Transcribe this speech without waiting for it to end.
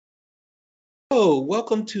Hello,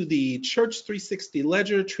 welcome to the Church360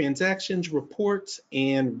 Ledger Transactions, Reports,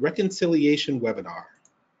 and Reconciliation webinar.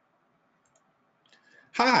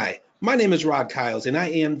 Hi, my name is Rod Kiles, and I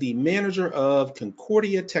am the manager of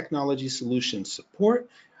Concordia Technology Solutions Support.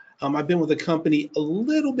 I've been with the company a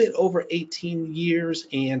little bit over 18 years,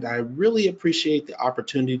 and I really appreciate the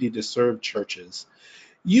opportunity to serve churches.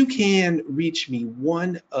 You can reach me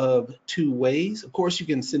one of two ways. Of course, you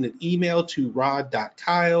can send an email to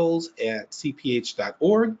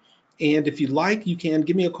rod.kiles@cph.org. And if you'd like, you can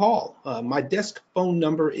give me a call. My desk phone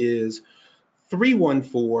number is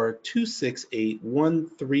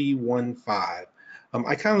 314-268-1315.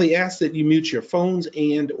 I kindly ask that you mute your phones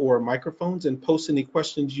and or microphones and post any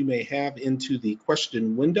questions you may have into the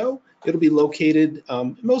question window. It'll be located,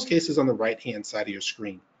 in most cases, on the right-hand side of your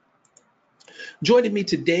screen. Joining me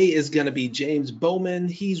today is going to be James Bowman.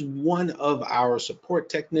 He's one of our support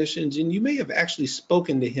technicians, and you may have actually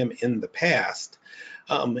spoken to him in the past.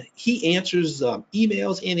 He answers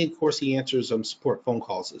emails, and of course, he answers support phone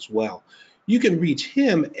calls as well. You can reach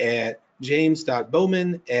him at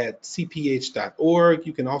james.bowman@cph.org.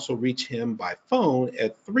 You can also reach him by phone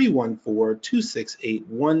at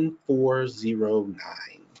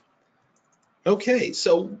 314-268-1409. Okay,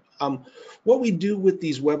 so what we do with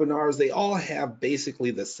these webinars, they all have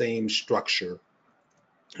basically the same structure.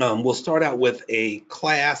 We'll start out with a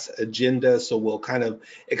class agenda, so we'll kind of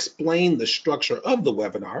explain the structure of the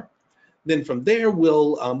webinar. Then from there,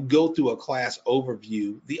 we'll go through a class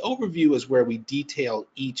overview. The overview is where we detail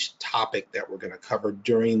each topic that we're going to cover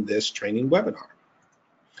during this training webinar.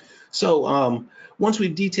 So once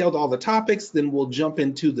we've detailed all the topics, then we'll jump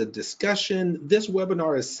into the discussion. This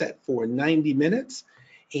webinar is set for 90 minutes.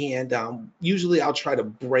 And usually I'll try to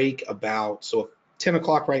break about, so 10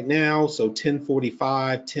 o'clock right now, so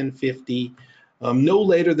 10:45, 10:50, no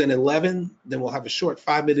later than 11. Then we'll have a short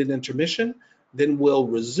 5-minute intermission. Then we'll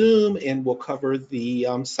resume and we'll cover the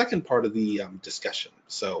second part of the discussion.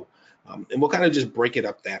 So, and we'll kind of just break it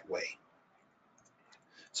up that way.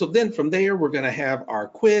 So then from there, we're going to have our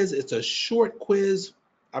quiz. It's a short quiz.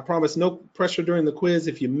 I promise no pressure during the quiz.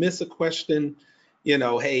 If you miss a question, you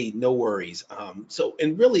know, hey, no worries.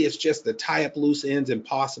 And really it's just to tie up loose ends and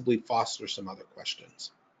possibly foster some other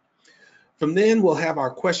questions. From then we'll have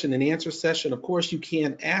our question and answer session. Of course, you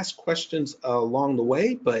can ask questions along the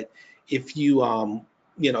way, but if you,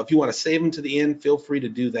 if you want to save them to the end, feel free to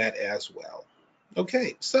do that as well.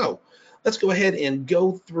 Okay, so let's go ahead and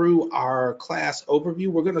go through our class overview.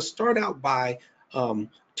 We're going to start out by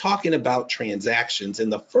talking about transactions,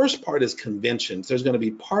 and the first part is conventions. There's going to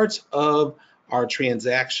be parts of our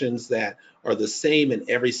transactions that are the same in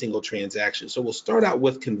every single transaction. So we'll start out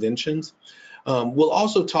with conventions. We'll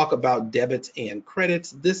also talk about debits and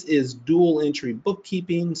credits. This is dual entry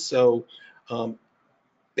bookkeeping. So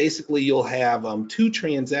basically you'll have two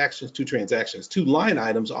line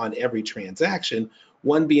items on every transaction,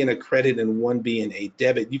 one being a credit and one being a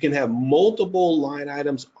debit. You can have multiple line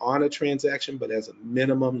items on a transaction, but as a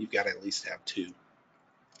minimum, you've got to at least have two.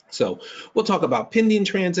 So we'll talk about pending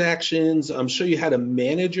transactions, show you how to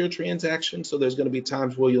manage your transactions. So there's going to be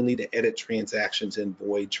times where you'll need to edit transactions and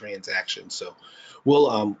void transactions. So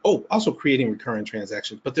we'll, also creating recurring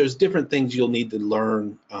transactions, but there's different things you'll need to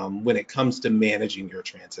learn when it comes to managing your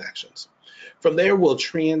transactions. From there, we'll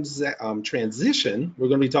transition. We're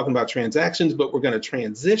going to be talking about transactions, but we're going to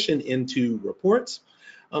transition into reports.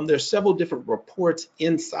 There's several different reports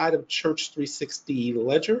inside of Church360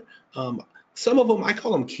 Ledger. Some of them, I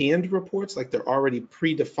call them canned reports, like they're already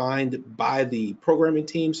predefined by the programming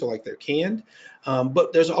team, so like they're canned.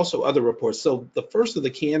 But there's also other reports. So the first of the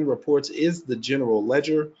canned reports is the general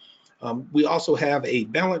ledger. We also have a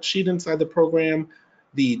balance sheet inside the program,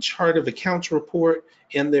 the chart of accounts report,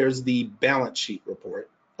 and there's the balance sheet report.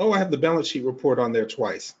 Oh, I have the balance sheet report on there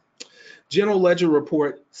twice. General ledger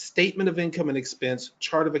report, statement of income and expense,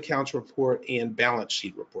 chart of accounts report, and balance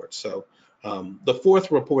sheet report. So the fourth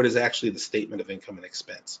report is actually the statement of income and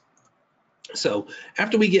expense. So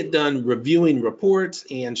after we get done reviewing reports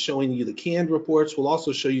and showing you the canned reports, we'll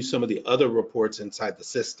also show you some of the other reports inside the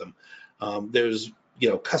system. There's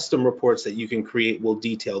custom reports that you can create. We'll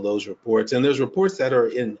detail those reports, and there's reports that are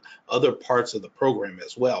in other parts of the program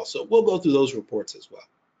as well. So we'll go through those reports as well.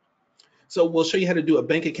 So we'll show you how to do a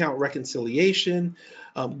bank account reconciliation,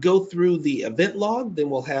 go through the event log, then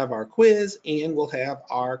we'll have our quiz, and we'll have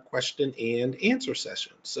our question and answer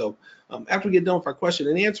session. So after we get done with our question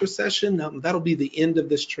and answer session, that'll be the end of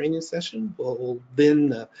this training session. We'll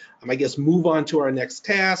then, I guess, move on to our next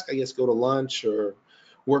task, I guess go to lunch or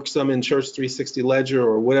work some in Church360 Ledger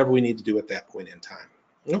or whatever we need to do at that point in time.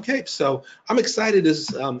 Okay, so I'm excited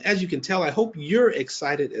as you can tell. I hope you're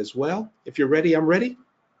excited as well. If you're ready, I'm ready.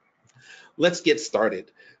 Let's get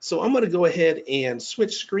started. So I'm going to go ahead and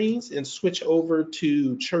switch screens and switch over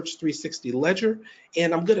to Church360 Ledger.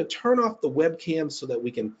 And I'm going to turn off the webcam so that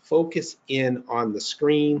we can focus in on the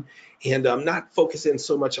screen and not focus in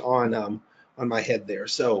so much on my head there.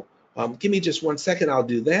 So give me just 1 second, I'll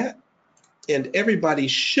do that. And everybody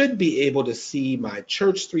should be able to see my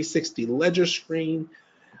Church360 Ledger screen.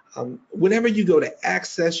 Whenever you go to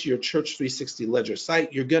access your Church360 Ledger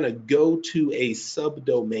site, you're going to go to a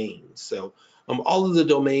subdomain. So all of the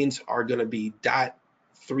domains are going to be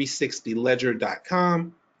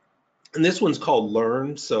 .360ledger.com. And this one's called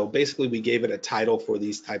Learn. So basically, we gave it a title for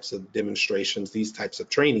these types of demonstrations, these types of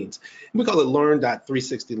trainings. And we call it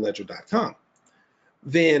learn.360ledger.com.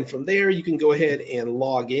 Then from there, you can go ahead and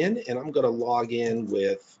log in. And I'm going to log in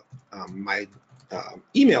with my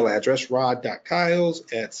email address,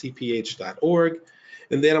 rod.kiles@cph.org.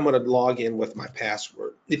 And then I'm going to log in with my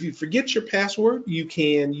password. If you forget your password, you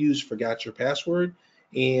can use forgot your password.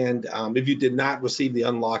 And if you did not receive the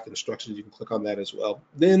unlock instructions, you can click on that as well.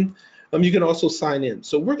 Then you can also sign in.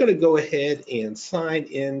 So we're going to go ahead and sign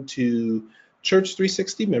into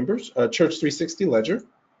Church360 members, Church360 Ledger.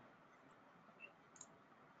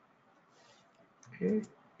 Okay,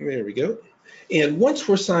 there we go. And once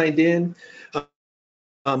we're signed in,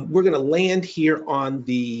 we're going to land here on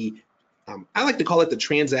the, I like to call it the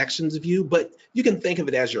transactions view, but you can think of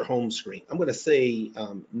it as your home screen. I'm going to say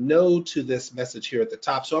no to this message here at the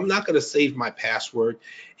top. So I'm not going to save my password.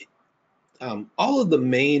 All of the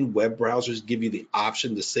main web browsers give you the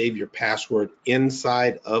option to save your password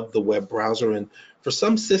inside of the web browser. And for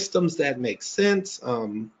some systems that makes sense,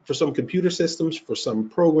 for some computer systems, for some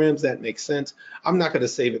programs that make sense. I'm not going to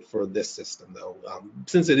save it for this system though,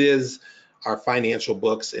 since it is our financial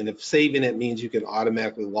books, and if saving it means you can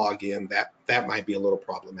automatically log in, that might be a little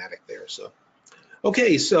problematic there. So,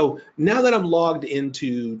 okay, so now that I'm logged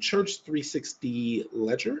into Church360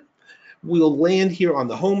 Ledger, we'll land here on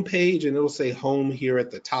the home page, and it'll say home here at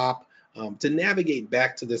the top. To navigate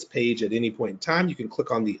back to this page at any point in time, you can click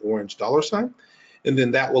on the orange $sign, and then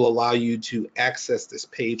that will allow you to access this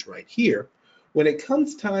page right here. When it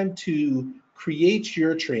comes time to create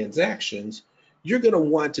your transactions, you're going to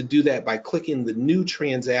want to do that by clicking the new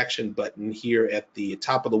transaction button here at the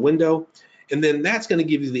top of the window. And then that's going to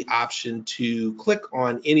give you the option to click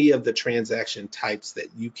on any of the transaction types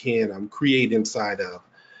that you can create inside of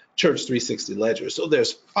Church360 Ledger. So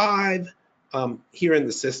there's 5 here in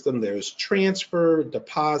the system. There's transfer,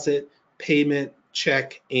 deposit, payment,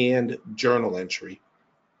 check, and journal entry.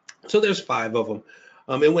 So there's 5 of them.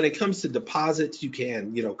 And when it comes to deposits, you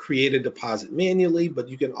can create a deposit manually, but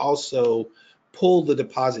you can also pull the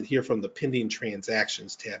deposit here from the pending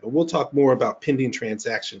transactions tab. And we'll talk more about pending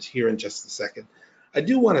transactions here in just a second. I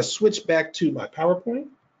do want to switch back to my PowerPoint.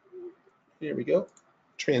 Here we go,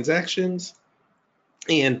 transactions.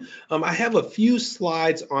 And I have a few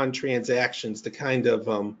slides on transactions to kind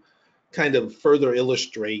of further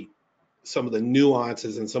illustrate some of the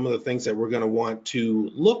nuances and some of the things that we're going to want to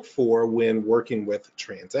look for when working with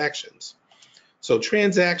transactions. So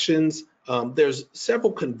transactions, there's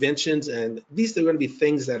several conventions, and these are going to be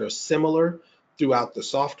things that are similar throughout the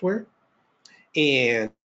software. And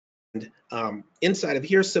inside of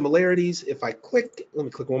here, similarities, if I click, let me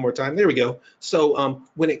click one more time, there we go. So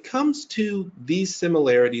when it comes to these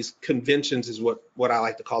similarities, conventions is what I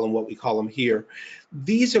like to call them, what we call them here.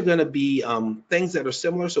 These are going to be things that are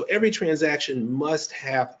similar. So every transaction must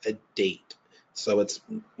have a date. So it's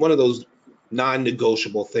one of those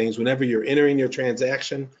non-negotiable things. Whenever you're entering your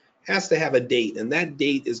transaction, it has to have a date, and that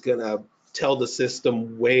date is going to tell the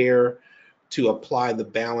system where to apply the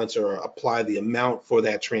balance or apply the amount for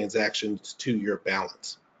that transaction to your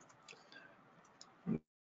balance. There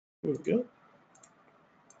we go.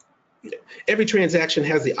 Every transaction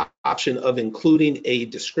has the option of including a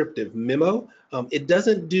descriptive memo. It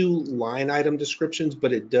doesn't do line item descriptions,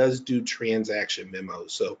 but it does do transaction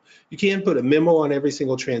memos. So you can put a memo on every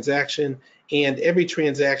single transaction, and every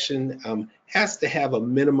transaction has to have a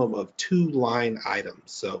minimum of 2 line items.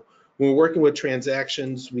 So when we're working with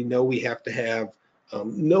transactions, we know we have to have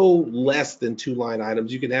no less than 2 line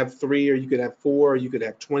items. You can have 3, or you could have 4, or you could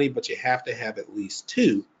have 20, but you have to have at least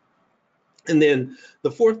 2. And then the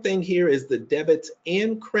 4th thing here is the debits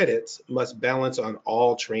and credits must balance on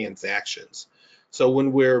all transactions. So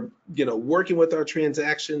when we're working with our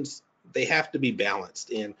transactions, they have to be balanced.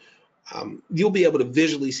 And you'll be able to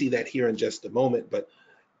visually see that here in just a moment, but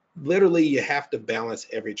literally you have to balance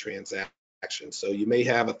every transaction. So you may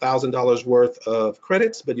have $1,000 worth of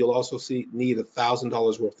credits, but you'll also need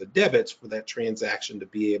 $1,000 worth of debits for that transaction to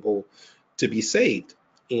be able to be saved.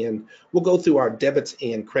 And we'll go through our debits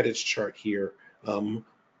and credits chart here on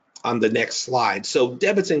the next slide. So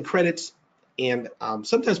debits and credits, and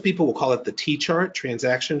sometimes people will call it the T chart,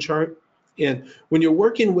 transaction chart. And when you're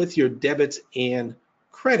working with your debits and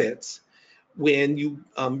credits, when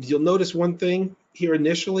you'll notice one thing here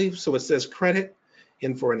initially. So it says credit,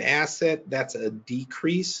 and for an asset, that's a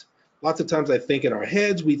decrease. Lots of times I think in our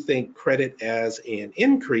heads, we think credit as an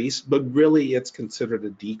increase, but really it's considered a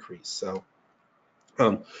decrease. So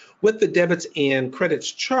with the debits and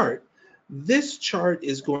credits chart, this chart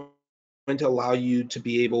is going to allow you to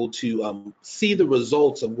be able to see the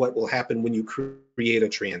results of what will happen when you create a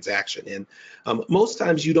transaction. And most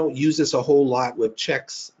times you don't use this a whole lot with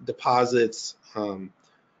checks, deposits,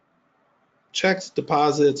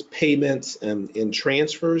 payments, and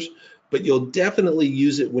transfers, but you'll definitely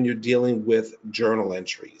use it when you're dealing with journal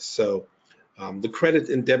entries. So the credit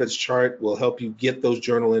and debits chart will help you get those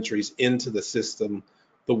journal entries into the system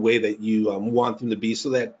the way that you want them to be,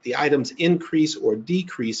 so that the items increase or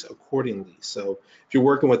decrease accordingly. So if you're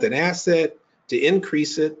working with an asset, to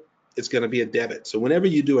increase it, it's going to be a debit. So whenever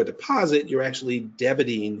you do a deposit, you're actually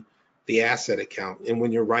debiting the asset account. And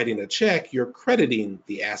when you're writing a check, you're crediting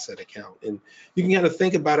the asset account. And you can kind of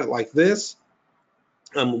think about it like this.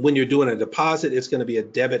 When you're doing a deposit, it's going to be a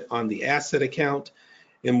debit on the asset account.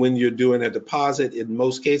 And when you're doing a deposit, in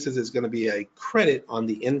most cases, it's going to be a credit on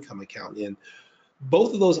the income account. And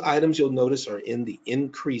both of those items you'll notice are in the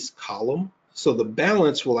increase column. So the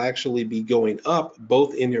balance will actually be going up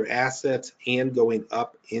both in your assets and going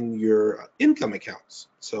up in your income accounts.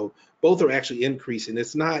 So both are actually increasing.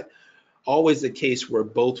 It's not always the case where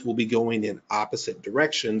both will be going in opposite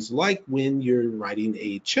directions, like when you're writing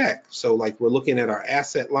a check. So like we're looking at our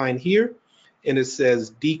asset line here, and it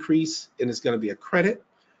says decrease, and it's going to be a credit.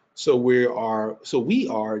 So we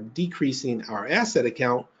are decreasing our asset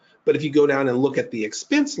account. But if you go down and look at the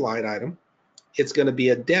expense line item, it's going to be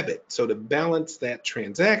a debit. So to balance that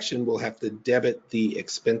transaction, we'll have to debit the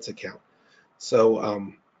expense account.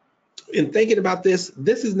 So in thinking about this,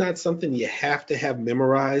 this is not something you have to have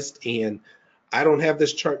memorized, and I don't have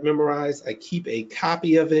this chart memorized. I keep a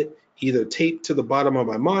copy of it either taped to the bottom of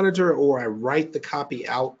my monitor, or I write the copy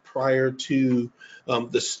out prior to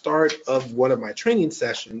the start of one of my training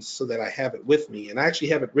sessions so that I have it with me. And I actually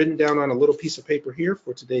have it written down on a little piece of paper here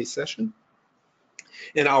for today's session.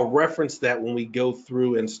 And I'll reference that when we go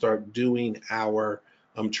through and start doing our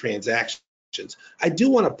transactions. I do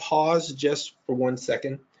want to pause just for 1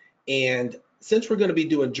 second. And since we're going to be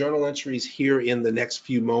doing journal entries here in the next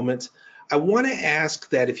few moments, I want to ask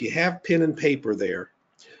that if you have pen and paper there,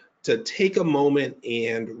 to take a moment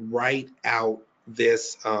and write out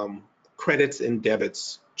this credits and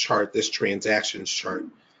debits chart, this transactions chart.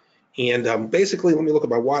 And basically, let me look at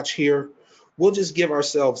my watch here. We'll just give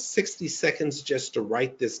ourselves 60 seconds just to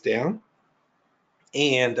write this down.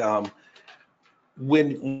 And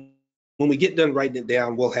when we get done writing it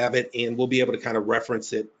down, we'll have it, and we'll be able to kind of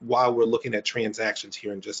reference it while we're looking at transactions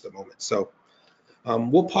here in just a moment. So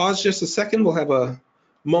we'll pause just a second. We'll have a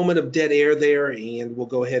moment of dead air there, and we'll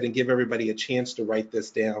go ahead and give everybody a chance to write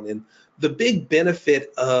this down. And the big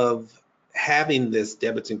benefit of having this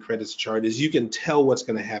debits and credits chart is you can tell what's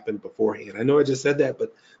going to happen beforehand. I know I just said that,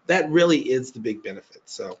 but that really is the big benefit.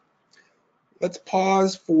 So let's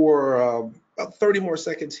pause for about 30 more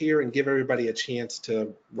seconds here and give everybody a chance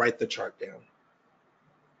to write the chart down.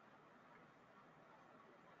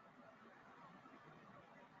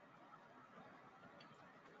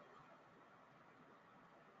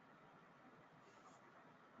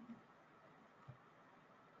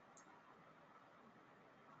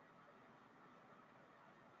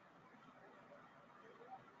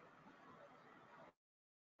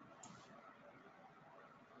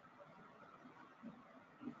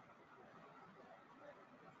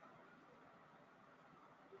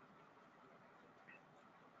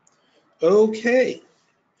 Okay,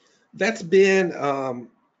 that's been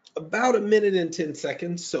about 1 minute and 10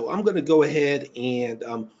 seconds. So I'm going to go ahead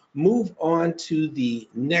and move on to the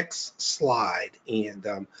next slide.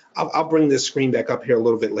 And I'll bring this screen back up here a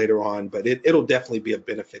little bit later on, but it'll definitely be a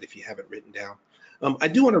benefit if you have it written down. I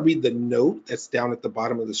do want to read the note that's down at the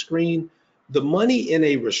bottom of the screen. The money in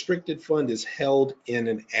a restricted fund is held in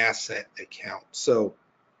an asset account. So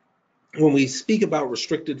when we speak about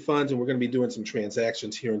restricted funds, and we're going to be doing some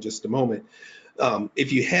transactions here in just a moment,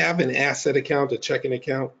 if you have an asset account, a checking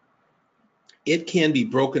account, it can be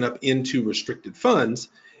broken up into restricted funds.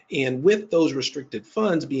 And with those restricted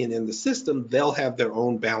funds being in the system, they'll have their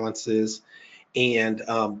own balances. and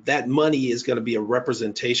that money is going to be a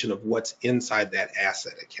representation of what's inside that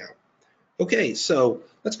asset account. Okay, so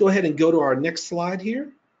let's go ahead and go to our next slide here.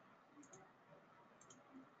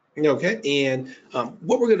 Okay, and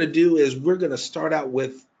what we're going to do is we're going to start out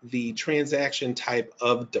with the transaction type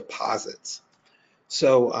of deposits.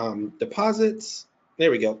 So deposits,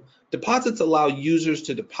 there we go. Deposits allow users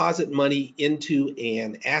to deposit money into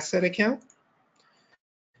an asset account.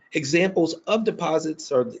 Examples of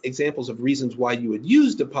deposits, or examples of reasons why you would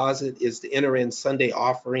use deposit, is to enter in Sunday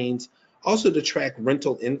offerings, also to track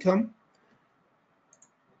rental income.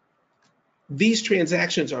 These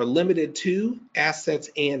transactions are limited to assets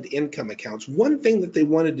and income accounts. One thing that they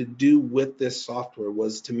wanted to do with this software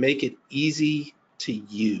was to make it easy to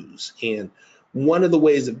use. And one of the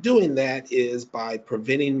ways of doing that is by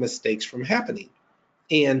preventing mistakes from happening.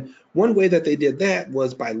 And one way that they did that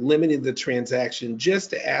was by limiting the transaction just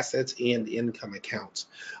to assets and income accounts.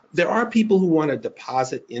 There are people who want to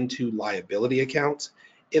deposit into liability accounts.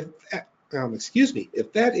 If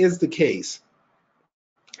that is the case,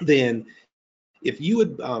 then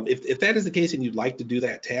if that is the case and you'd like to do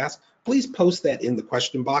that task, please post that in the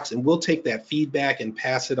question box and we'll take that feedback and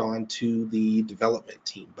pass it on to the development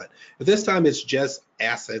team. But at this time, it's just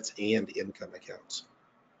assets and income accounts.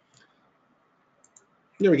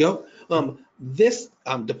 There we go.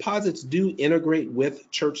 Deposits do integrate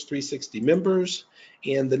with Church360 members,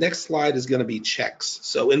 and the next slide is going to be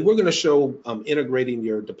checks. And we're going to show integrating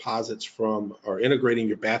your deposits integrating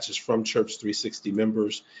your batches from Church360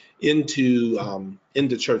 members into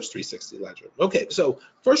Church360 Ledger. Okay, so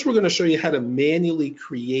first we're going to show you how to manually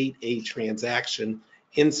create a transaction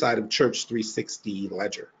inside of Church360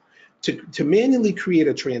 Ledger. To manually create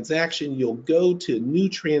a transaction, you'll go to New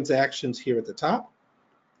Transactions here at the top.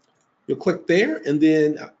 You'll click there, and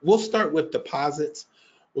then we'll start with deposits.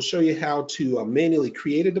 We'll show you how to manually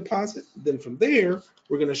create a deposit. Then from there,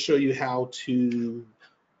 we're going to show you how to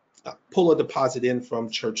pull a deposit in from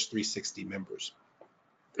Church360 members.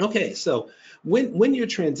 Okay, so when your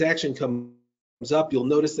transaction comes up, you'll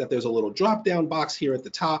notice that there's a little drop-down box here at the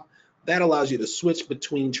top. That allows you to switch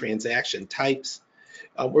between transaction types.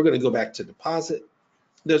 We're going to go back to deposit.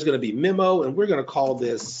 There's going to be memo, and we're going to call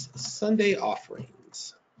this Sunday offerings.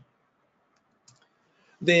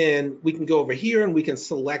 Then we can go over here and we can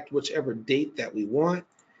select whichever date that we want.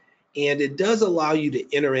 And it does allow you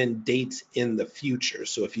to enter in dates in the future.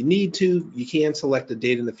 So if you need to, you can select a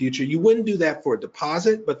date in the future. You wouldn't do that for a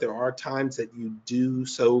deposit, but there are times that you do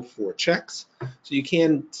so for checks. So you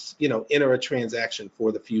can, enter a transaction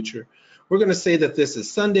for the future. We're going to say that this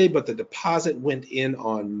is Sunday, but the deposit went in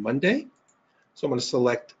on Monday. So I'm going to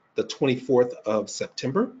select the 24th of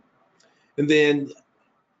September. And then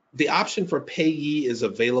the option for payee is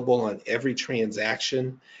available on every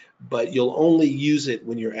transaction, but you'll only use it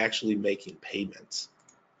when you're actually making payments.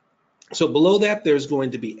 So below that, there's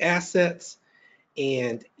going to be assets,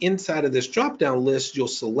 and inside of this drop-down list, you'll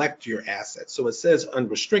select your assets. So it says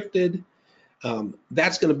unrestricted.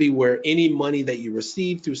 That's going to be where any money that you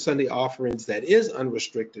receive through Sunday offerings that is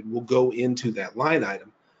unrestricted will go into that line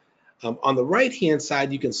item. On the right-hand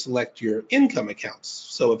side, you can select your income accounts.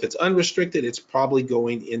 So if it's unrestricted, it's probably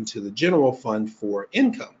going into the general fund for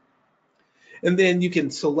income. And then you can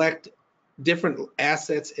select different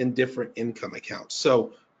assets and different income accounts.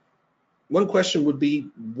 So one question would be,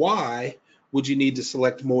 why would you need to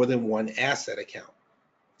select more than one asset account?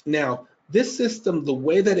 Now, this system, the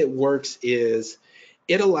way that it works is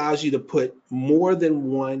it allows you to put more than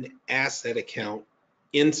one asset account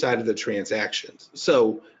inside of the transactions.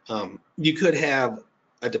 So you could have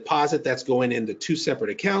a deposit that's going into two separate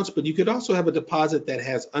accounts, but you could also have a deposit that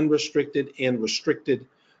has unrestricted and restricted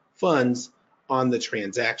funds on the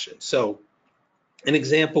transaction. So an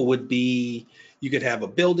example would be, you could have a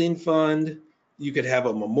building fund, you could have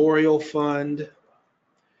a memorial fund,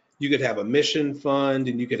 you could have a mission fund,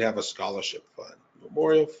 and you could have a scholarship fund.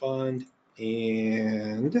 Memorial fund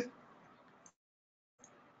and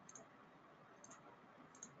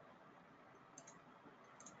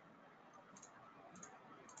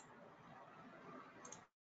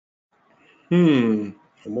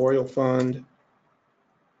memorial fund.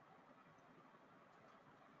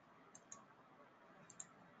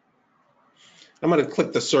 I'm going to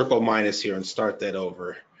click the circle minus here and start that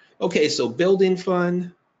over. Okay, so building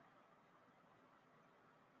fund.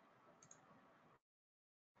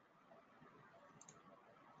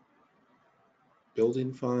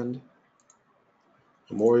 Building fund.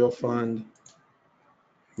 Memorial fund.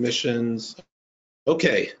 Missions.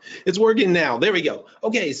 Okay, it's working now. There we go.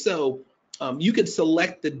 Okay, so you could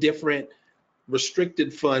select the different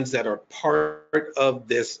restricted funds that are part of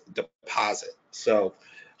this deposit. So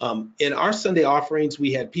In our Sunday offerings,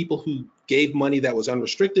 we had people who gave money that was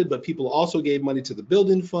unrestricted, but people also gave money to the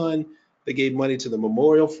building fund, they gave money to the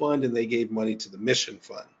memorial fund, and they gave money to the mission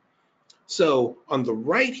fund. So on the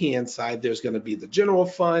right-hand side, there's going to be the general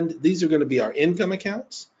fund. These are going to be our income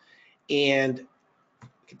accounts. And you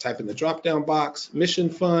can type in the drop-down box, mission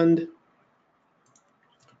fund,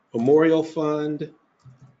 memorial fund,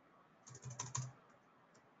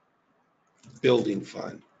 building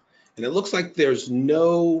fund. And it looks like there's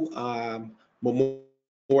no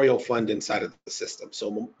memorial fund inside of the system.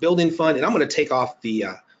 So building fund, and I'm going to take off the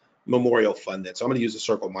memorial fund then. So I'm going to use a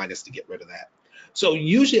circle minus to get rid of that. So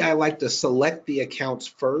usually I like to select the accounts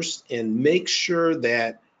first and make sure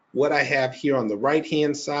that what I have here on the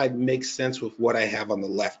right-hand side makes sense with what I have on the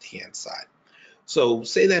left-hand side. So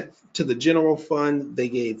say that to the general fund, they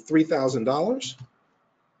gave $3,000.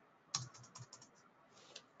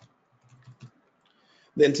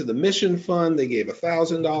 Then to the mission fund, they gave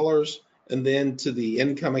 $1,000. And then to the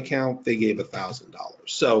income account, they gave $1,000.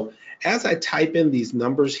 So as I type in these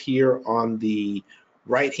numbers here on the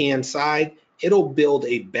right-hand side, it'll build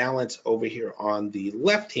a balance over here on the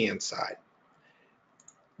left-hand side.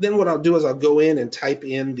 Then what I'll do is I'll go in and type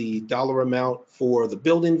in the dollar amount for the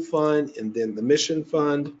building fund and then the mission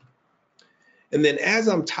fund. And then as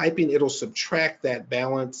I'm typing, it'll subtract that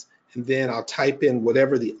balance, and then I'll type in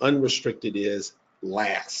whatever the unrestricted is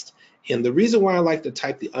last. And the reason why I like to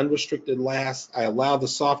type the unrestricted last, I allow the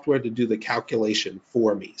software to do the calculation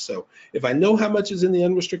for me. So if I know how much is in the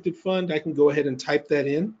unrestricted fund, I can go ahead and type that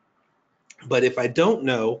in. But if I don't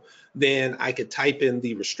know, then I could type in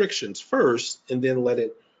the restrictions first and then let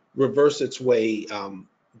it reverse its way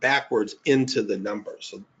backwards into the number.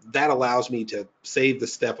 So that allows me to save the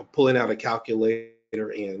step of pulling out a calculator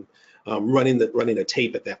and running a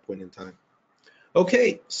tape at that point in time.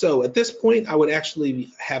 Okay, so at this point, I would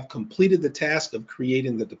actually have completed the task of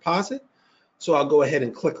creating the deposit. So I'll go ahead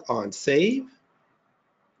and click on Save.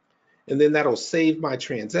 And then that'll save my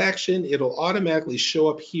transaction. It'll automatically show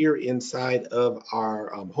up here inside of our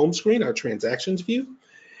home screen, our transactions view.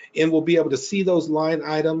 And we'll be able to see those line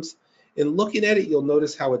items. And looking at it, you'll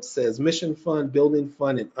notice how it says Mission Fund, Building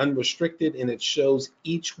Fund, and Unrestricted, and it shows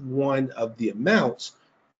each one of the amounts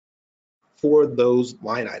for those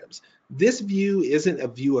line items. This view isn't a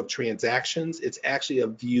view of transactions, it's actually a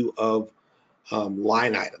view of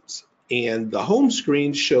line items. And the home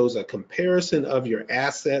screen shows a comparison of your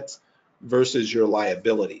assets versus your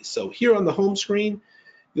liabilities. So here on the home screen,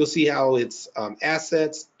 you'll see how it's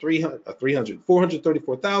assets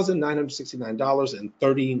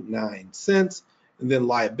 $434,969.39, and then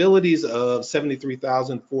liabilities of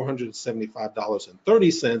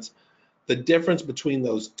 $73,475.30. The difference between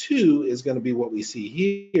those two is going to be what we see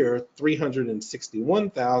here,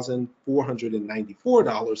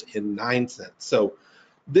 $361,494.09. So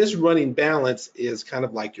this running balance is kind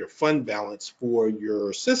of like your fund balance for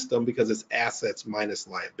your system because it's assets minus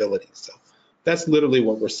liabilities. So that's literally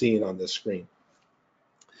what we're seeing on this screen.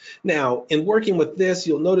 Now, in working with this,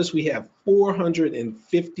 you'll notice we have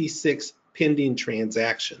 456 pending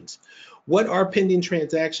transactions. What are pending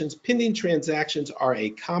transactions? Pending transactions are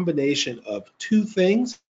a combination of two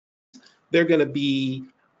things. They're going to be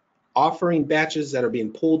offering batches that are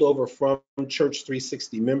being pulled over from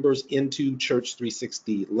Church360 members into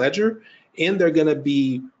Church360 Ledger, and they're going to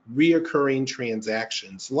be reoccurring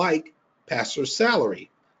transactions like pastor's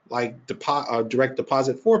salary, like direct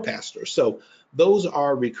deposit for pastor. So those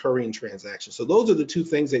are recurring transactions. So those are the two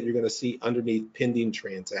things that you're going to see underneath pending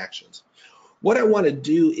transactions. What I want to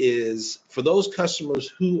do is for those customers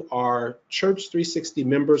who are Church360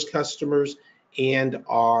 members customers and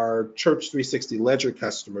are Church360 Ledger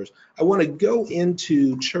customers, I want to go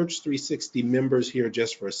into Church360 members here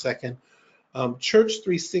just for a second.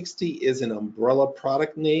 Church360 is an umbrella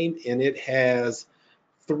product name, and it has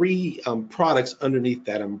three products underneath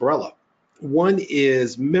that umbrella. One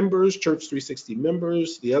is members, Church360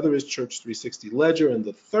 members, the other is Church360 Ledger, and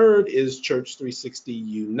the third is Church360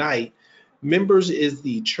 Unite. Members is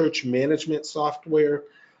the church management software.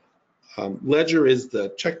 Ledger is the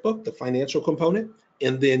checkbook, the financial component,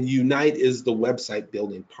 and then Unite is the website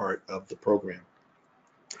building part of the program.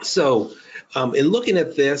 So in looking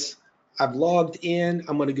at this, I've logged in.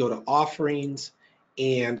 I'm going to go to offerings,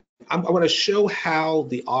 and I want to show how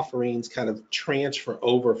the offerings kind of transfer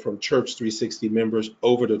over from Church360 members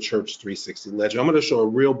over to Church360 Ledger. I'm going to show a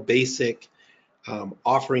real basic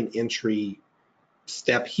offering entry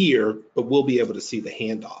step here, but we'll be able to see the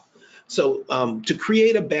handoff. So to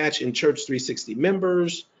create a batch in Church360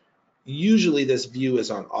 members, usually this view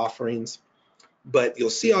is on offerings, but you'll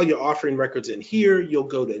see all your offering records in here. You'll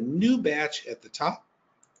go to new batch at the top.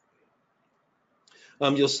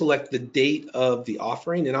 you'll select the date of the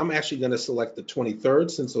offering, and I'm actually going to select the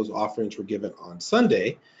 23rd since those offerings were given on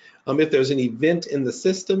Sunday. If there's an event in the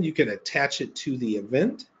system, you can attach it to the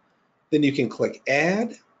event. Then you can click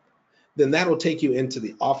Add. Then that'll take you into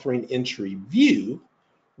the offering entry view,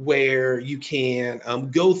 where you can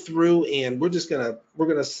go through, and we're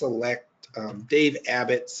gonna select Dave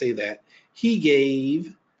Abbott, say that he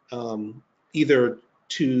gave either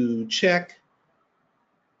to check,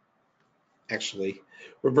 actually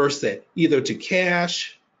reverse that, either to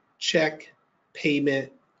cash, check,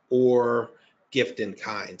 payment, or gift in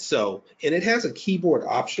kind. So, and it has a keyboard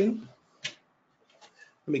option.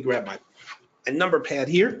 Let me grab my number pad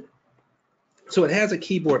here. So it has a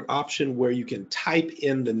keyboard option where you can type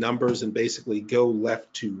in the numbers and basically go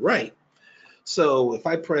left to right. So if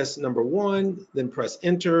I press number 1, then press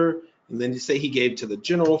enter, and then you say he gave to the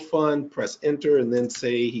general fund, press enter, and then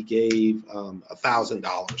say he gave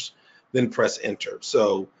 $1,000, then press enter.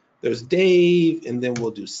 So there's Dave, and then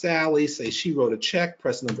we'll do Sally, say she wrote a check,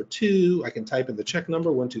 press number 2, I can type in the check number,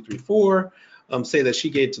 1, 2, 3, 4, say that she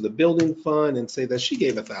gave to the building fund, and say that she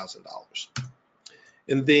gave $1,000.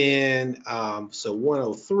 And then, so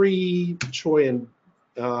 103, Troy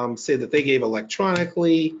and say that they gave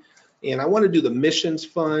electronically. And I want to do the missions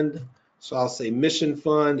fund. So I'll say mission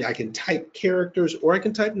fund. I can type characters or I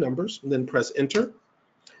can type numbers and then press enter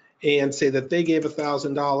and say that they gave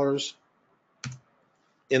 $1,000.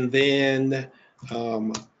 And then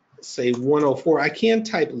say 104. I can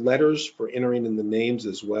type letters for entering in the names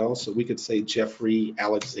as well. So we could say Jeffrey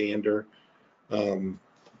Alexander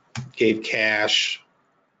gave cash.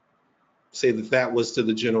 Say that that was to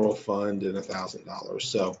the general fund and $1,000.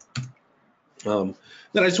 So then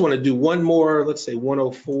I just want to do one more. Let's say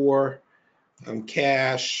 104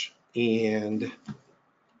 cash, and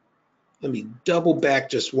let me double back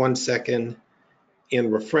just 1 second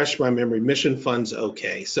and refresh my memory. Mission funds,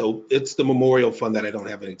 okay. So it's the memorial fund that I don't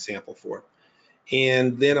have an example for.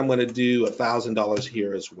 And then I'm going to do $1,000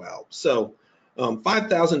 here as well. So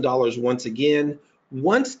 $5,000 once again.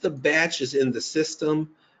 Once the batch is in the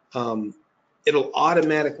system, it'll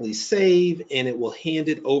automatically save and it will hand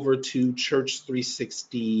it over to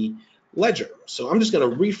Church360 Ledger. So I'm just going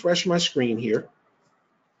to refresh my screen here,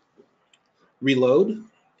 reload,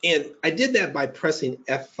 and I did that by pressing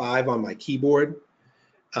F5 on my keyboard.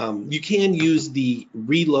 You can use the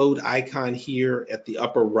reload icon here at the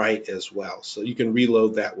upper right as well. So you can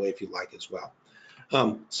reload that way if you like as well.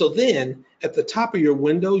 So then at the top of your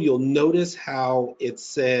window, you'll notice how it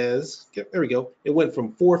says, there we go, it went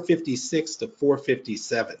from 456 to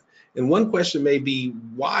 457. And one question may be,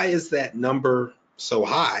 why is that number so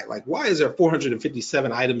high? Like, why is there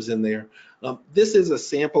 457 items in there? This is a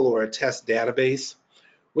sample or a test database.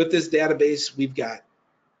 With this database, we've got,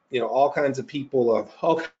 all kinds of people,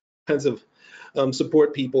 all kinds of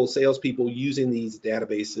support people, salespeople using these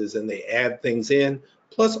databases, and they add things in.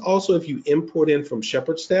 Plus, also, if you import in from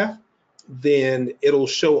Shepherd staff, then it'll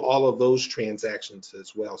show all of those transactions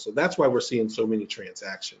as well. So that's why we're seeing so many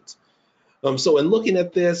transactions. So in looking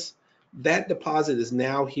at this, that deposit is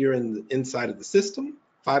now here inside of the system,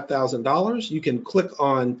 $5,000. You can click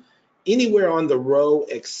on anywhere on the row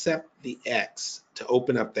except the X to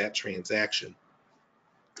open up that transaction.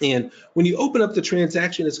 And when you open up the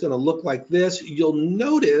transaction, it's going to look like this. You'll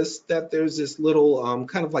notice that there's this little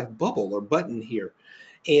kind of like bubble or button here.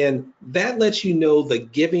 And that lets you know the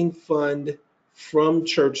giving fund from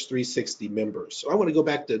Church360 members. So I want to go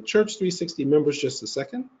back to Church360 members just a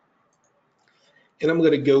second. And I'm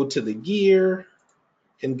going to go to the gear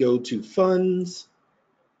and go to funds.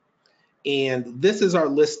 And this is our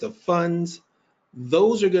list of funds.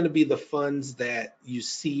 Those are going to be the funds that you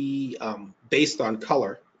see based on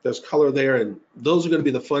color. There's color there, and those are going to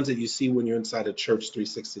be the funds that you see when you're inside a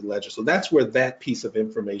Church360 ledger. So that's where that piece of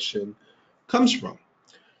information comes from.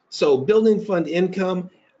 So building fund income,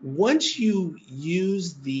 once you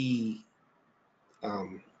use the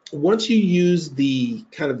kind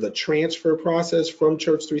of the transfer process from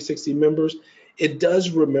Church360 members, it does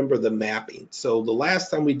remember the mapping. So the last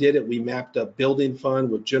time we did it, we mapped up building fund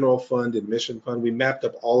with general fund and mission fund. We mapped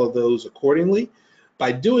up all of those accordingly.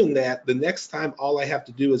 By doing that, the next time all I have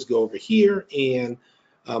to do is go over here and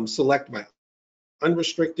select my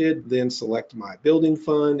unrestricted, then select my building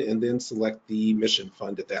fund, and then select the mission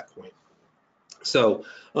fund at that point. So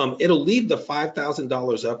it'll leave the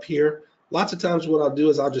 $5,000 up here. Lots of times what I'll do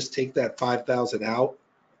is I'll just take that 5,000 out.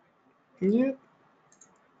 Yeah.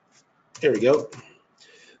 There we go.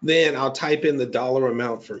 Then I'll type in the dollar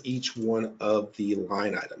amount for each one of the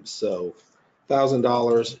line items. So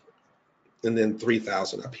 $1,000 and then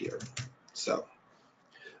 3,000 up here. So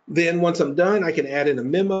Then once I'm done, I can add in a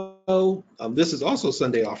memo. This is also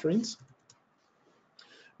Sunday offerings.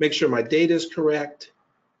 Make sure my data is correct.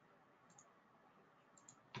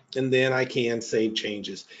 And then I can save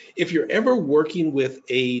changes. If you're ever working with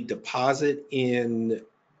a deposit in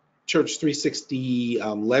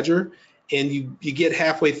Church360 Ledger, and you get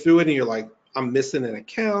halfway through it and you're like, I'm missing an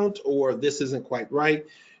account or this isn't quite right,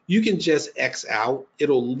 you can just X out.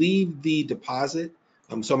 It'll leave the deposit.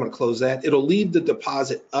 So I'm going to close that. It'll leave the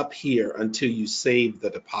deposit up here until you save the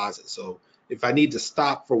deposit. So if I need to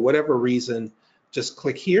stop for whatever reason, just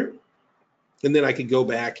click here, and then I could go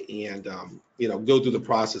back and go through the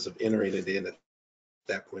process of entering it in at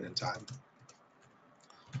that point in time.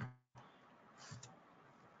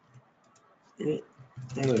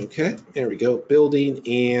 Okay, there we go. Building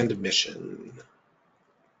and mission,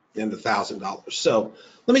 and the $1,000. So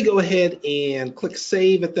let me go ahead and click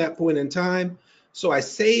save at that point in time. So I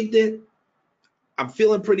saved it. I'm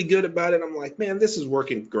feeling pretty good about it. I'm like, man, this is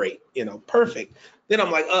working great, perfect. Then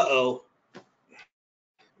I'm like, uh-oh,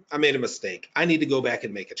 I made a mistake. I need to go back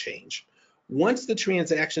and make a change. Once the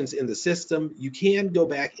transaction's in the system, you can go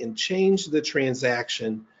back and change the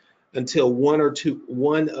transaction until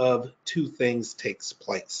one of two things takes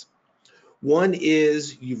place. One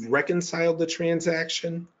is you've reconciled the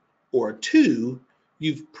transaction, or two,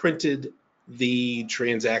 you've printed the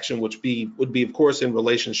transaction, which would be of course in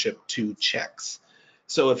relationship to checks.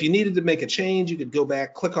 So if you needed to make a change, you could go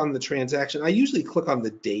back, click on the transaction. I usually click on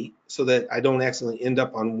the date so that I don't accidentally end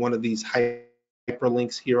up on one of these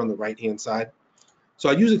hyperlinks here on the right-hand side. So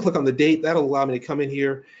I usually click on the date. That'll allow me to come in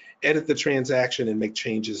here, edit the transaction, and make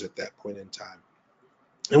changes at that point in time.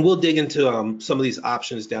 And we'll dig into some of these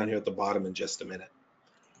options down here at the bottom in just a minute.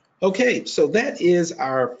 Okay, so that is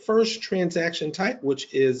our first transaction type,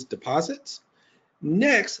 which is deposits.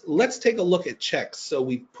 Next, let's take a look at checks. So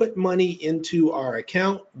we've put money into our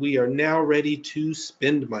account. We are now ready to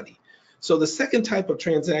spend money. So the second type of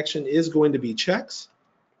transaction is going to be checks.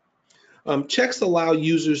 Checks allow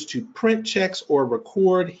users to print checks or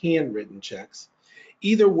record handwritten checks.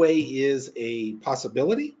 Either way is a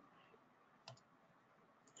possibility.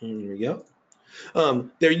 Here we go.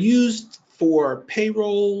 They're used for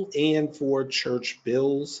payroll and for church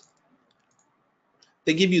bills.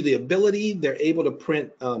 They give you the ability, they're able to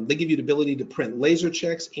print, they give you the ability to print laser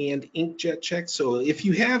checks and inkjet checks. So if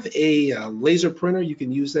you have a laser printer, you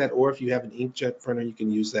can use that, or if you have an inkjet printer, you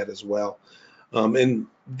can use that as well. And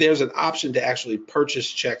there's an option to actually purchase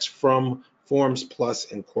checks from Forms Plus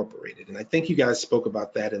Incorporated. And I think you guys spoke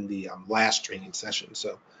about that in the last training session.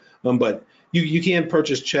 So, but you can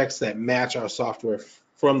purchase checks that match our software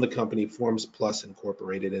from the company Forms Plus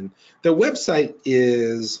Incorporated, and their website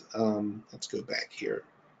is, let's go back here.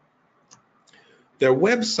 Their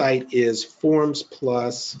website is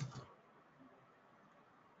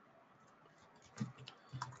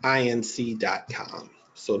formsplusinc.com.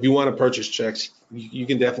 So if you want to purchase checks, you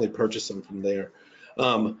can definitely purchase them from there.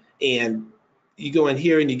 And you go in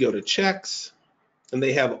here and you go to checks, and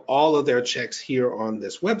they have all of their checks here on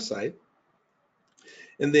this website.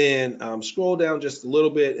 And then scroll down just a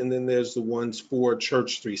little bit, and then there's the ones for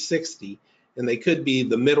Church360, and they could be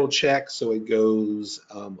the middle check, so it goes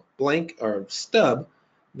blank or stub,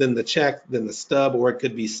 then the check, then the stub, or it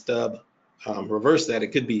could be stub, reverse that, it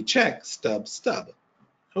could be check, stub, stub.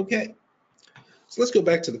 Okay, so let's go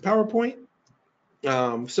back to the PowerPoint.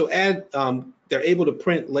 They're able to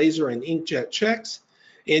print laser and inkjet checks,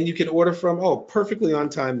 and you can order from, perfectly on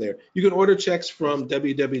time there. You can order checks from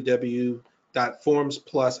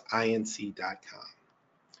www.formsplusinc.com.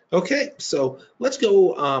 Okay, so let's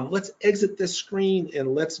go, let's exit this screen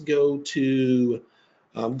and let's go to,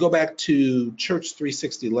 go back to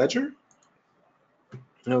Church360 Ledger.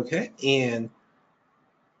 Okay, and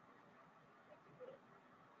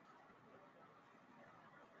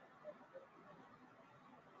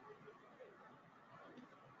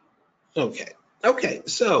okay,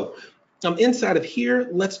 so inside of here,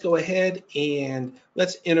 let's go ahead and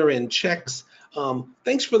let's enter in checks.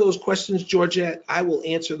 Thanks for those questions, Georgette. I will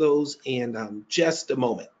answer those in just a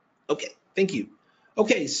moment. Okay, thank you.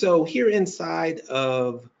 Okay, so here inside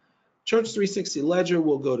of Church360 Ledger,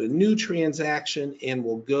 we'll go to New Transaction, and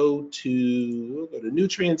we'll go to New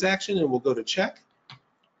Transaction, and we'll go to Check.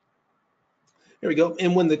 There we go.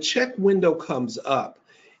 And when the check window comes up,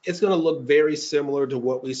 it's going to look very similar to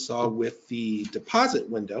what we saw with the deposit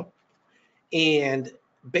window. And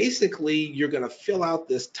basically, you're going to fill out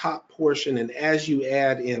this top portion, and as you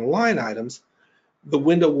add in line items, the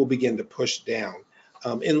window will begin to push down.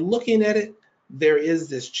 In looking at it, there is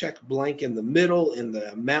this check blank in the middle, and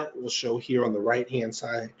the amount will show here on the right-hand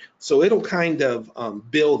side. So it'll kind of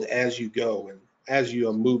build as you go. as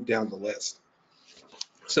you move down the list.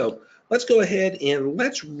 So let's go ahead and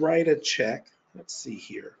let's write a check. Let's see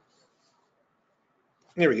here.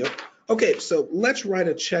 There we go. Okay, so let's write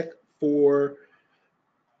a check for,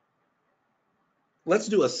 let's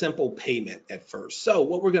do a simple payment at first. So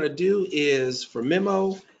what we're going to do is for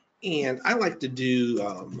memo, and I like to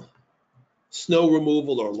do snow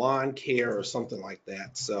removal or lawn care or something like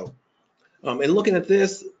that. So, and looking at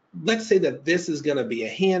this, let's say that this is going to be a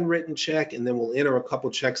handwritten check, and then we'll enter a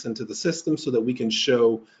couple checks into the system so that we can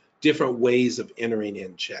show different ways of entering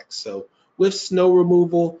in checks. So with snow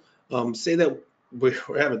removal, say that we're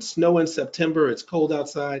having snow in September, it's cold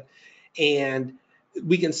outside, and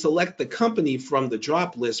we can select the company from the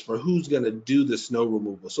drop list for who's going to do the snow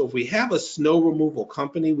removal. So if we have a snow removal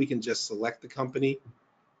company, we can just select the company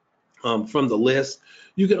from the list.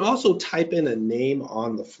 You can also type in a name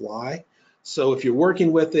on the fly. So if you're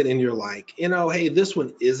working with it and you're like, you know, hey, this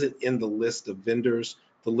one isn't in the list of vendors,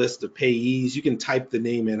 the list of payees, you can type the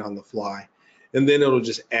name in on the fly, and then it'll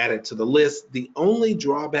just add it to the list. The only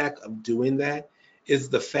drawback of doing that is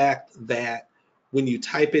the fact that when you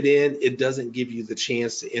type it in, it doesn't give you the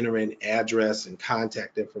chance to enter in address and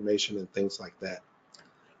contact information and things like that.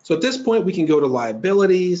 So at this point, we can go to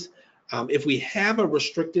liabilities. If we have a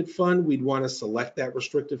restricted fund, we'd want to select that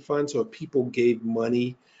restricted fund. So if people gave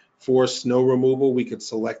money for snow removal, we could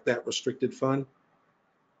select that restricted fund.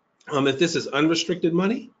 If this is unrestricted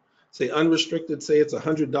money, say unrestricted, say it's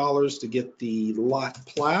 $100 to get the lot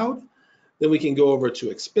plowed, then we can go over to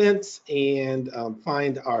expense and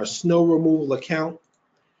find our snow removal account,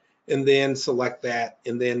 and then select that,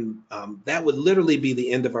 and then that would literally be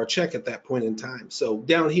the end of our check at that point in time. So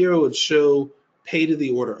down here it would show pay to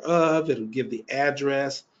the order of, it'll give the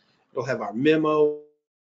address, it'll have our memo,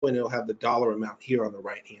 and it'll have the dollar amount here on the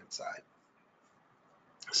right hand side.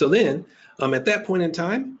 So then at that point in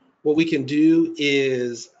time, what we can do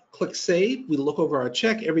is click save. We look over our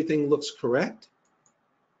check, everything looks correct.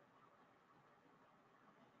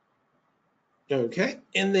 Okay,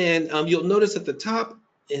 and then you'll notice at the top,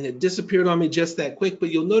 and it disappeared on me just that quick, but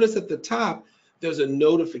you'll notice at the top there's a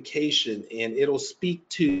notification, and it'll speak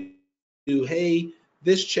to, hey,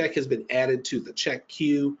 this check has been added to the check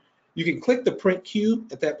queue. You can click the print queue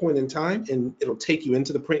at that point in time, and it'll take you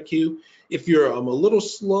into the print queue. If you're a little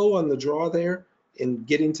slow on the draw there and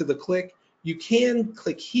getting to the click, you can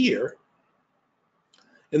click here,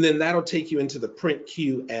 and then that'll take you into the print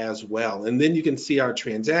queue as well. And then you can see our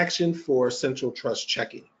transaction for Central Trust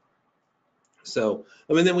checking. So,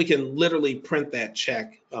 I mean, then we can literally print that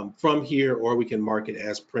check from here, or we can mark it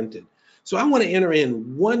as printed. So I want to enter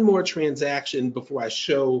in one more transaction before I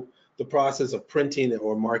show the process of printing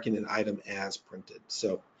or marking an item as printed.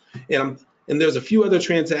 So, and there's a few other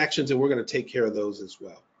transactions, and we're going to take care of those as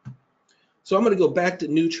well. So I'm going to go back to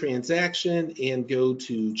new transaction and go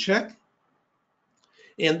to check.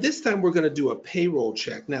 And this time we're going to do a payroll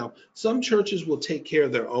check. Now, some churches will take care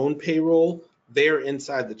of their own payroll there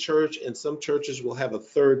inside the church, and some churches will have a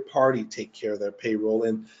third party take care of their payroll.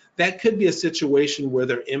 And that could be a situation where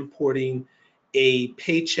they're importing a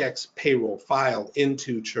Paychex payroll file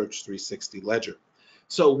into Church360 Ledger.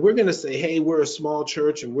 So we're going to say, hey, we're a small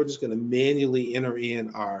church, and we're just going to manually enter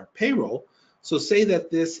in our payroll. So say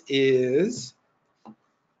that this is,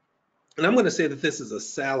 and I'm going to say that this is a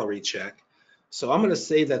salary check. So I'm going to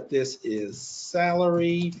say that this is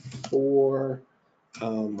salary for,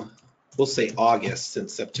 we'll say August,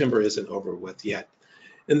 since September isn't over with yet.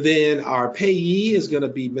 And then our payee is going to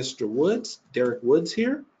be Mr. Woods, Derek Woods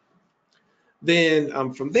here.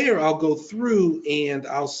 Then from there, I'll go through and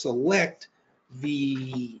I'll select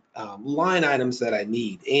the line items that I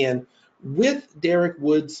need. And with Derek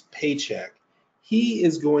Woods' paycheck, he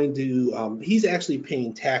is going to, he's actually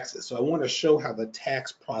paying taxes. So I want to show how the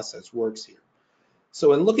tax process works here.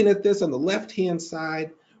 So in looking at this on the left-hand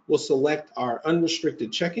side, we'll select our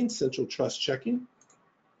unrestricted checking, Central Trust checking.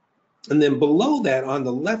 And then below that on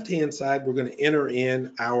the left-hand side, we're going to enter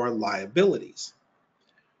in our liabilities.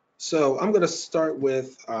 So I'm going to start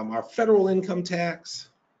with our federal income tax.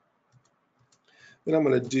 Then I'm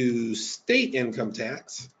going to do state income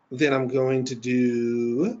tax. Then I'm going to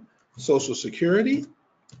do Social Security.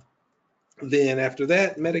 Then after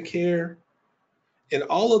that, Medicare. And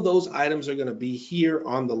all of those items are going to be here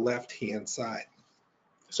on the left-hand side.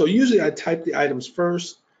 So usually I type the items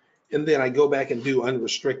first, and then I go back and do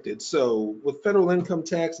unrestricted. So with federal income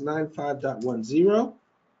tax, 95.10.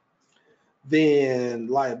 Then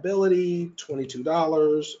liability,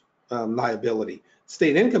 $22. Liability.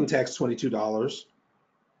 State income tax, $22.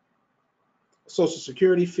 Social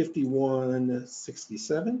Security,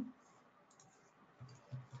 $51.67.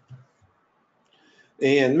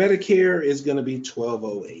 And Medicare is going to be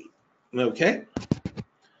 $1,208. Okay.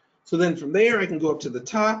 So then from there, I can go up to the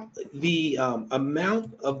top. The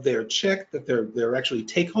amount of their check that their actually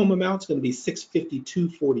take-home amount is going to be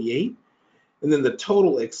 $652.48. And then the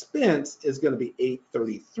total expense is going to be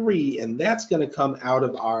 $833, and that's going to come out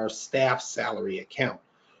of our staff salary account.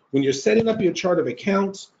 When you're setting up your chart of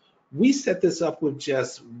accounts, we set this up with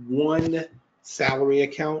just one salary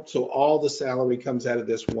account, so all the salary comes out of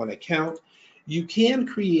this one account. You can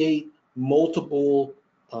create multiple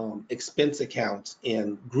expense accounts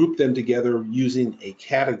and group them together using a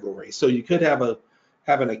category. So you could have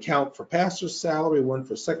an account for pastor's salary, one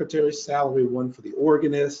for secretary's salary, one for the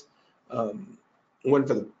organist, one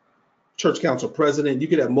for the church council president. You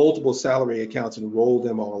could have multiple salary accounts and roll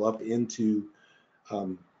them all up into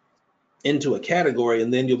a category,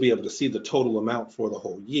 and then you'll be able to see the total amount for the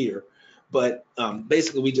whole year. But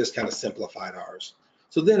basically, we just kind of simplified ours.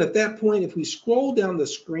 So then at that point, if we scroll down the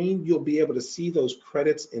screen, you'll be able to see those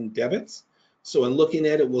credits and debits. So in looking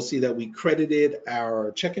at it, we'll see that we credited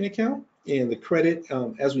our checking account, and the credit,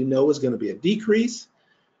 as we know, is going to be a decrease.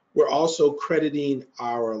 We're also crediting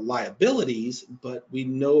our liabilities, but we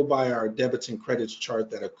know by our debits and credits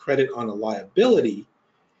chart that a credit on a liability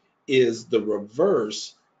is the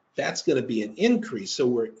reverse. That's going to be an increase. So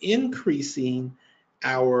we're increasing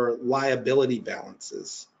our liability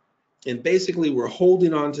balances. And basically, we're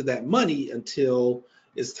holding on to that money until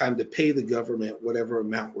it's time to pay the government whatever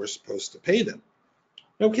amount we're supposed to pay them.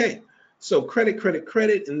 Okay, so credit, credit,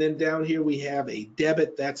 credit, and then down here we have a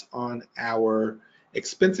debit that's on our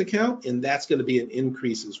expense account, and that's going to be an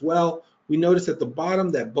increase as well. We notice at the bottom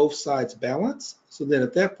that both sides balance. So then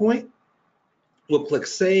at that point, we'll click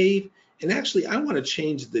Save. And actually, I want to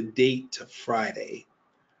change the date to Friday.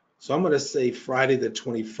 So I'm going to say Friday the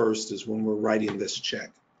 21st is when we're writing this check.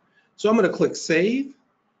 So I'm going to click Save.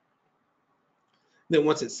 Then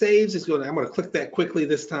once it saves, I'm going to click that quickly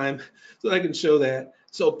this time so that I can show that.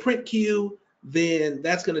 So print queue, then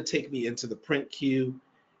that's going to take me into the print queue.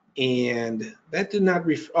 And that did not,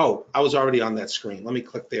 oh, I was already on that screen. Let me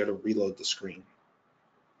click there to reload the screen.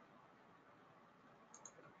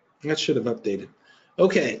 That should have updated.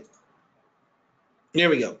 Okay, there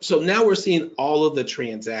we go. So now we're seeing all of the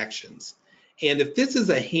transactions. And if this is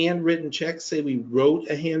a handwritten check, say we wrote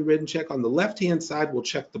a handwritten check, on the left-hand side, we'll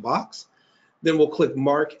check the box. Then we'll click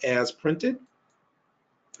Mark as Printed.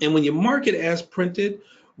 And when you mark it as printed,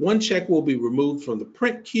 one check will be removed from the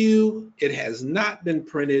print queue. It has not been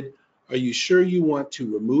printed. Are you sure you want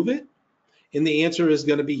to remove it? And the answer is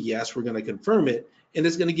going to be yes, we're going to confirm it. And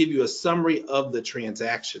it's going to give you a summary of the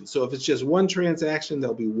transaction. So if it's just one transaction,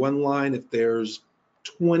 there'll be one line. If there's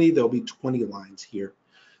 20, there'll be 20 lines here.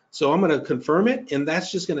 So I'm going to confirm it, and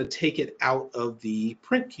that's just going to take it out of the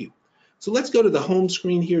print queue. So let's go to the home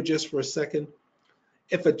screen here just for a second.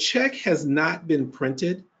 If a check has not been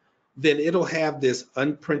printed, then it'll have this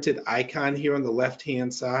unprinted icon here on the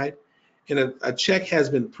left-hand side. And a check has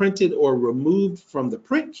been printed or removed from the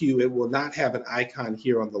print queue, it will not have an icon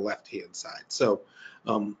here on the left-hand side. So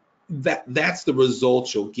that's the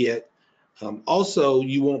result you'll get. Also,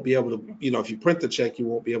 you won't be able to, if you print the check, you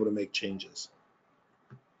won't be able to make changes.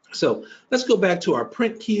 So let's go back to our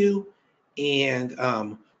print queue,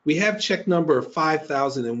 and we have check number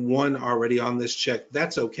 5001 already on this check.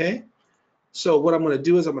 That's okay. So what I'm going to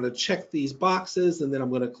do is I'm going to check these boxes, and then I'm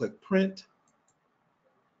going to click Print.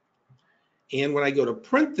 And when I go to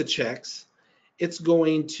print the checks, it's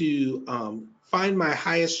going to find my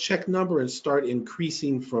highest check number and start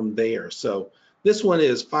increasing from there. So this one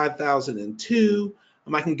is 5002.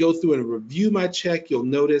 I can go through and review my check. You'll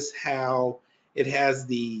notice how it has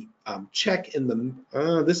the check in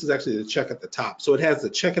the, this is actually the check at the top. So it has the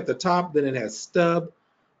check at the top, then it has stub,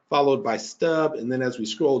 followed by stub, and then as we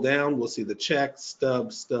scroll down, we'll see the check,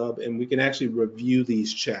 stub, stub, and we can actually review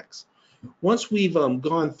these checks. Once we've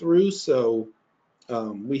gone through, so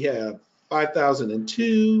we have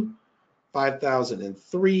 5002,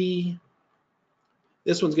 5003.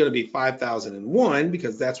 This one's going to be 5001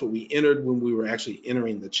 because that's what we entered when we were actually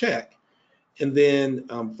entering the check. And then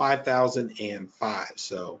 5005.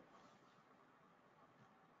 So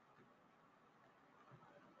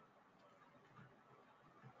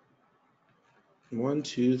one,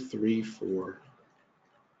 two, three, four,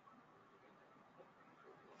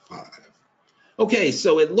 five. Okay,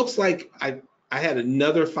 so it looks like I had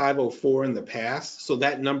another 504 in the past, so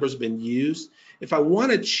that number's been used. If I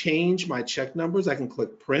want to change my check numbers, I can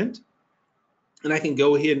click Print, and I can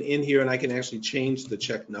go ahead and in here and I can actually change the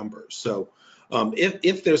check numbers. So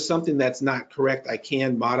if there's something that's not correct, I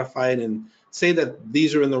can modify it and say that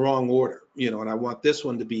these are in the wrong order, and I want this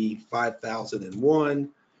one to be 5001,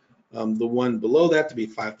 the one below that to be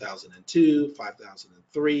 5002,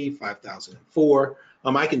 5003, 5004.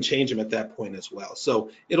 I can change them at that point as well.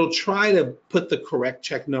 So it'll try to put the correct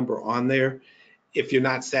check number on there. If you're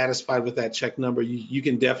not satisfied with that check number, you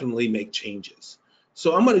can definitely make changes.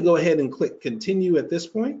 So I'm going to go ahead and click continue at this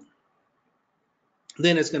point.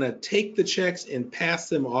 Then it's going to take the checks and pass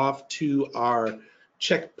them off to our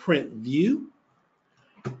check print view.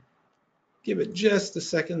 Give it just a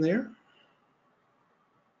second there.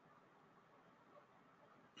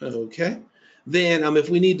 Okay. Then if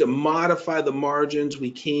we need to modify the margins, we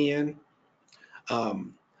can.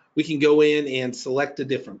 We can go in and select a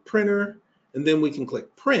different printer, and then we can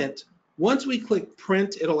click print. Once we click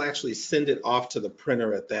print, it'll actually send it off to the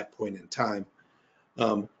printer at that point in time.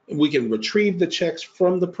 We can retrieve the checks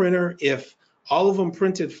from the printer. If all of them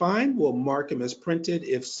printed fine, we'll mark them as printed.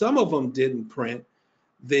 If some of them didn't print,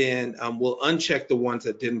 then we'll uncheck the ones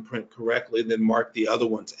that didn't print correctly, then mark the other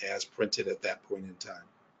ones as printed at that point in time.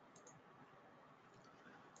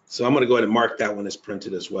 So I'm going to go ahead and mark that one as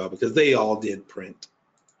printed as well because they all did print.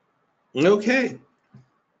 Okay.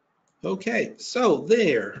 Okay, so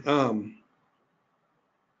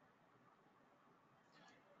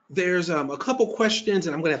there's a couple questions,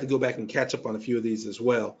 and I'm going to have to go back and catch up on a few of these as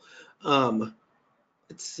well. Let's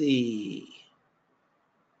see.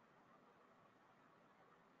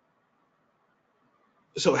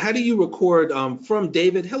 So how do you record, from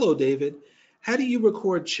David, hello David, how do you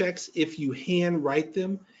record checks if you hand write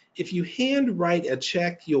them? If you hand write a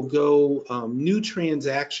check, you'll go new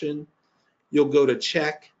transaction, you'll go to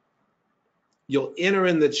check, you'll enter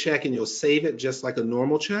in the check and you'll save it just like a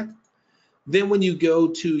normal check. Then when you go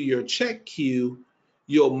to your check queue,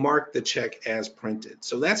 you'll mark the check as printed.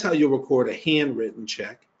 So that's how you'll record a handwritten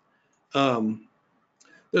check.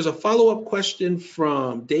 There's a follow-up question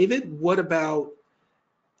from David. What about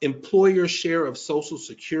employer share of Social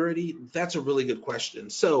Security? That's a really good question.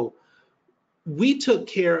 So we took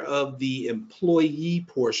care of the employee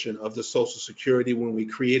portion of the Social Security when we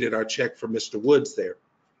created our check for Mr. Woods there.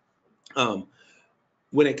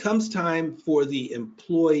 When it comes time for the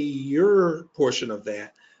employer portion of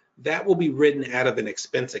that, that will be written out of an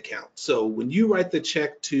expense account. So when you write the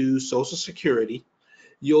check to Social Security,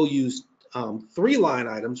 you'll use 3 line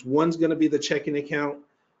items. One's going to be the checking account,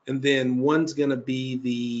 and then one's going to be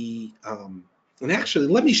the, and actually,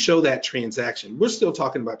 let me show that transaction. We're still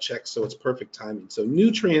talking about checks, so it's perfect timing. So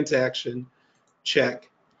new transaction, check.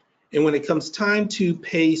 And when it comes time to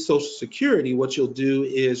pay Social Security, what you'll do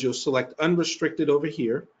is you'll select unrestricted over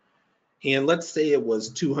here. And let's say it was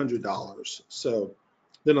 $200. So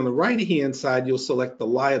then on the right-hand side, you'll select the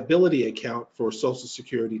liability account for Social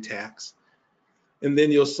Security tax. And then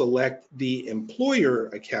you'll select the employer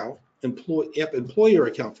account, employer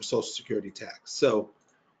account for Social Security tax. So,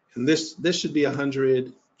 and this should be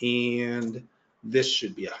 100 and this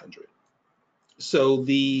should be 100. So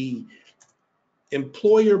the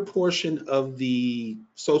employer portion of the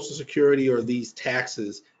Social Security or these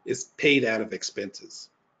taxes is paid out of expenses.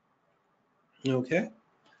 Okay.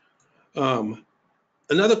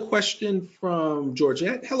 Another question from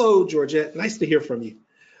Georgette. Hello, Georgette. Nice to hear from you.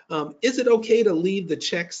 Is it okay to leave the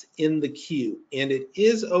checks in the queue? And it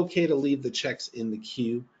is okay to leave the checks in the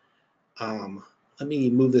queue. Let me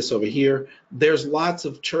move this over here. There's lots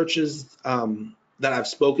of churches that I've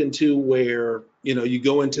spoken to where, you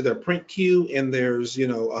go into their print queue and there's,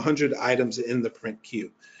 100 items in the print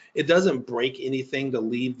queue. It doesn't break anything to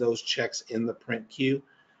leave those checks in the print queue.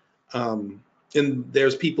 And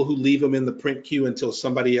there's people who leave them in the print queue until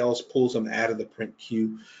somebody else pulls them out of the print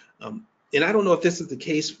queue. And I don't know if this is the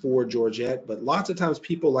case for Georgette, but lots of times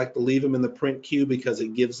people like to leave them in the print queue because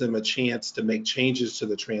it gives them a chance to make changes to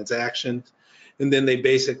the transaction. And then they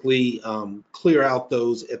basically clear out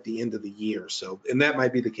those at the end of the year. So, and that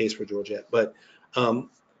might be the case for Georgette, but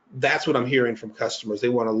that's what I'm hearing from customers. They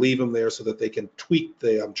want to leave them there so that they can tweak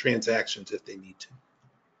the transactions if they need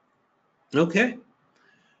to. Okay.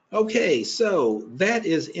 Okay, so that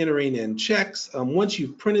is entering in checks. Once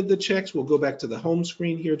you've printed the checks, we'll go back to the home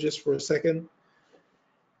screen here just for a second.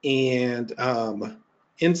 And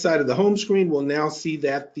inside of the home screen, we'll now see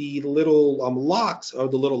that the little locks, the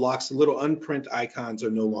little unprint icons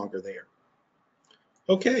are no longer there.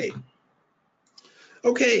 Okay.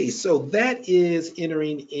 Okay, so that is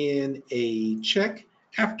entering in a check.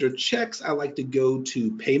 After checks, I like to go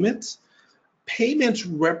to payments. Payments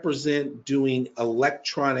represent doing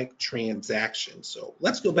electronic transactions. So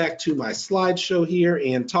let's go back to my slideshow here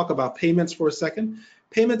and talk about payments for a second.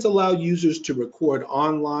 Payments allow users to record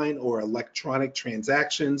online or electronic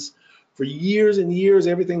transactions. For years and years,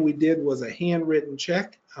 everything we did was a handwritten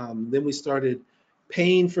check. Then we started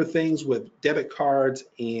paying for things with debit cards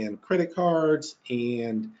and credit cards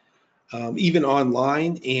and even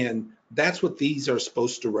online, and that's what these are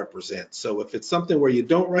supposed to represent. So if it's something where you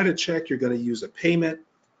don't write a check, you're going to use a payment.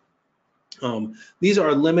 These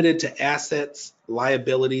are limited to assets,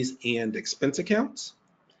 liabilities, and expense accounts.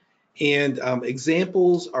 And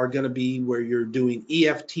examples are going to be where you're doing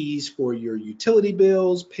EFTs for your utility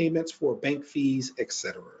bills, payments for bank fees,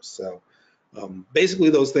 etc. So basically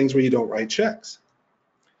those things where you don't write checks.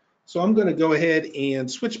 So I'm going to go ahead and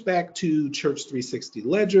switch back to Church360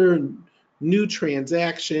 Ledger, new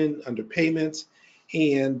transaction under payments.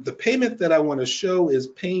 And the payment that I want to show is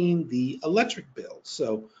paying the electric bill.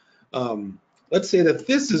 So let's say that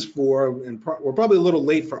this is for, and we're probably a little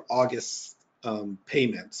late for August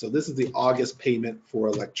payment. So this is the August payment for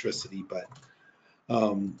electricity, but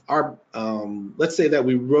let's say that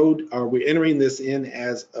we're entering this in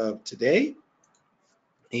as of today.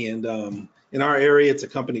 And in our area, it's a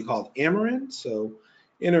company called Ameren. So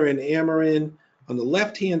enter in Ameren. On the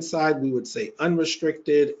left-hand side, we would say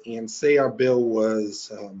unrestricted and say our bill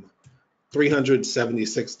was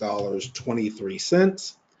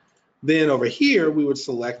 $376.23. Then over here, we would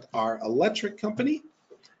select our electric company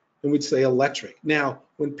and we'd say electric. Now,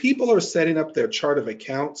 when people are setting up their chart of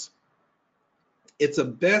accounts, it's a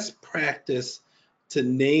best practice to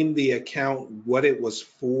name the account what it was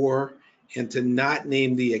for and to not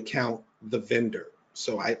name the account the vendor.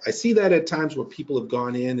 So I see that at times where people have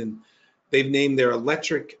gone in and they've named their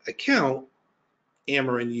electric account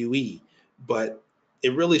Ameren UE, but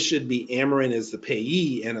it really should be Ameren is the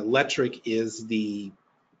payee and electric is the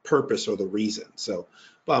purpose or the reason. So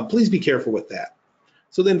please be careful with that.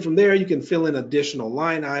 So then from there, you can fill in additional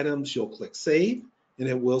line items. You'll click save and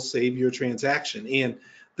it will save your transaction. And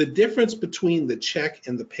the difference between the check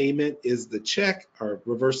and the payment is the check, or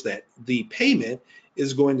reverse that, the payment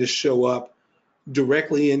is going to show up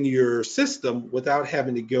directly in your system without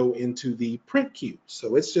having to go into the print queue.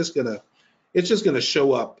 So it's just gonna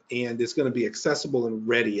show up and it's gonna be accessible and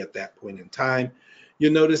ready at that point in time.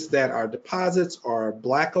 You'll notice that our deposits are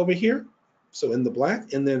black over here, so in the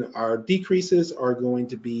black, and then our decreases are going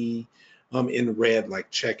to be in red, like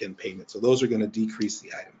check and payment. So those are gonna decrease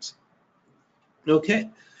the items. Okay,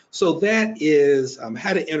 so that is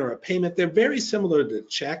how to enter a payment. They're very similar to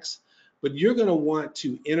checks, but you're going to want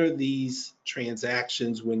to enter these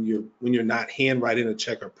transactions when you're not handwriting a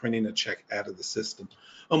check or printing a check out of the system.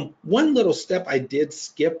 One little step I did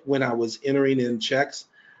skip when I was entering in checks,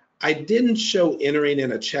 I didn't show entering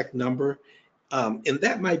in a check number, and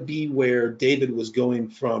that might be where David was going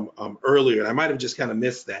from earlier, and I might have just kind of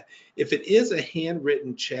missed that. If it is a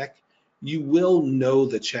handwritten check, you will know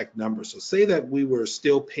the check number. So say that we were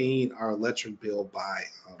still paying our electric bill by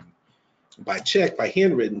check, by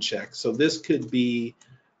handwritten check. So this could be,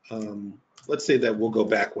 let's say that we'll go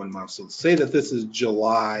back 1 month. So say that this is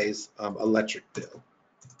July's electric bill.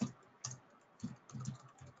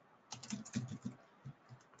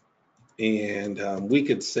 And we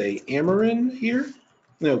could say Ameren here,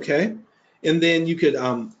 okay? And then you could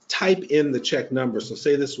type in the check number. So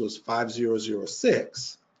say this was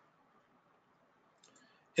 5006.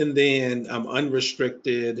 And then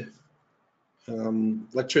unrestricted,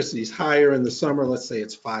 electricity is higher in the summer, let's say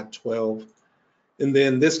it's 512. And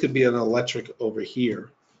then this could be an electric over here.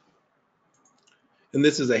 And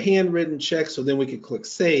this is a handwritten check, so then we could click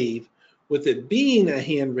save. With it being a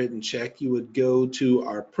handwritten check, you would go to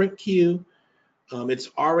our print queue. It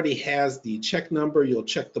already has the check number. You'll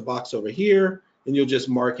check the box over here and you'll just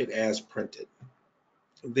mark it as printed.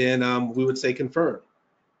 Then we would say confirm.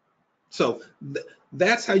 So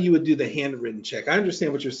that's how you would do the handwritten check. I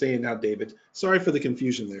understand what you're saying now, David. Sorry for the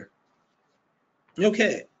confusion there.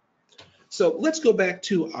 Okay, so let's go back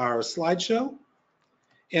to our slideshow.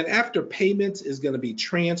 And after payments is going to be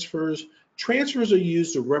transfers. Transfers are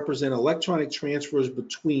used to represent electronic transfers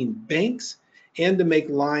between banks and to make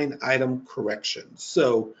line item corrections.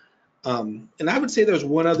 So, and I would say there's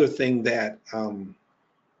one other thing that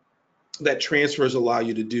that transfers allow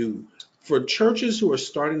you to do. For churches who are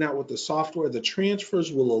starting out with the software, the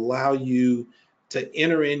transfers will allow you to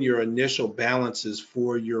enter in your initial balances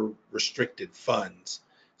for your restricted funds.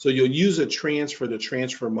 So you'll use a transfer to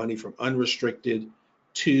transfer money from unrestricted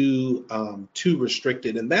to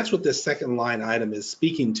restricted, and that's what this second line item is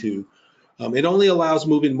speaking to. It only allows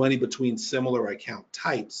moving money between similar account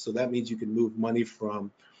types, so that means you can move money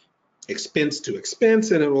from expense to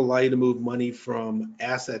expense, and it will allow you to move money from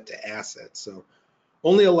asset to asset. So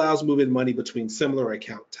only allows moving money between similar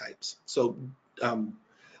account types. So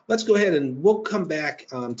let's go ahead and we'll come back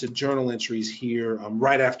to journal entries here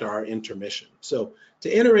right after our intermission. So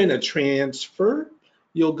to enter in a transfer,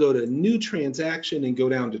 you'll go to new transaction and go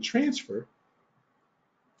down to transfer.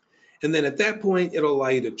 And then at that point, it'll allow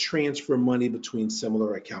you to transfer money between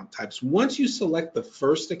similar account types. Once you select the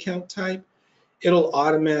first account type, it'll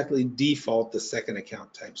automatically default the second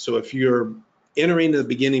account type. So if you're entering the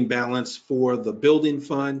beginning balance for the building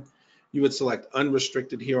fund, you would select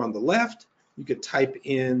unrestricted here on the left. You could type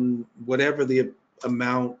in whatever the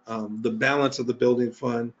amount, the balance of the building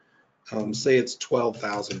fund, say it's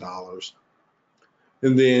 $12,000.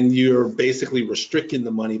 And then you're basically restricting the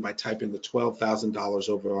money by typing the $12,000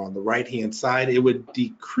 over on the right-hand side. It would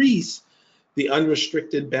decrease the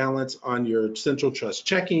unrestricted balance on your central trust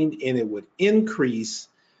checking, and it would increase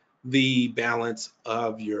the balance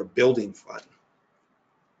of your building fund.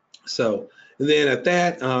 So, and then at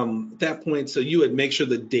that point, so you would make sure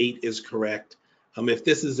the date is correct. If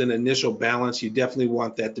this is an initial balance, you definitely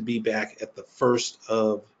want that to be back at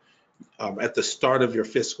the at the start of your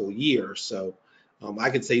fiscal year. So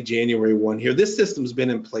I could say January 1 here. This system's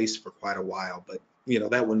been in place for quite a while, but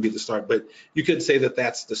that wouldn't be the start. But you could say that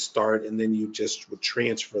that's the start, and then you just would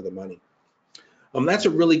transfer the money. That's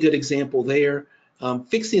a really good example there.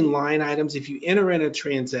 Fixing line items, if you enter in a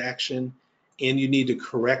transaction and you need to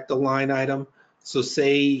correct a line item, so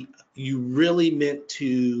say you really meant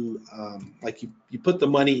to, like you put the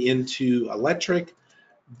money into electric,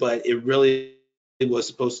 but it really was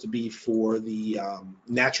supposed to be for the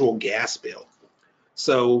natural gas bill.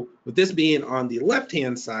 So with this being on the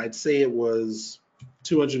left-hand side, say it was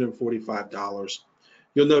 $245,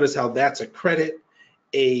 you'll notice how that's a credit.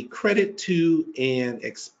 A credit to an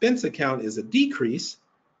expense account is a decrease.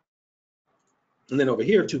 And then over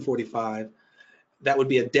here, 245, that would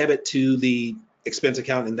be a debit to the expense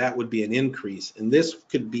account, and that would be an increase. And this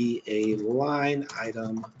could be a line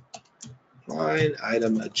item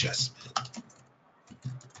adjustment.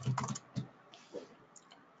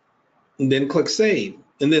 And then click save.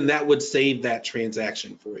 And then that would save that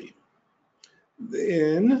transaction for you.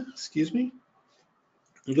 Then, excuse me,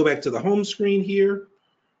 you go back to the home screen here,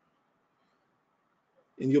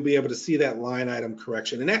 and you'll be able to see that line item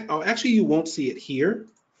correction. And actually, you won't see it here.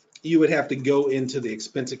 You would have to go into the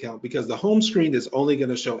expense account because the home screen is only going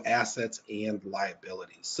to show assets and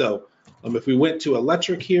liabilities. So if we went to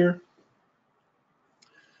electric here,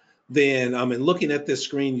 then in looking at this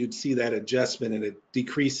screen, you'd see that adjustment and it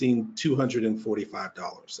decreasing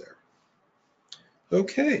 $245 there.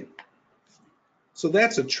 Okay, so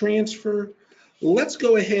that's a transfer. Let's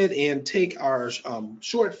go ahead and take our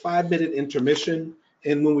short 5-minute intermission.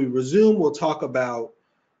 And when we resume, we'll talk about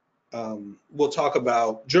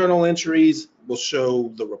journal entries. We'll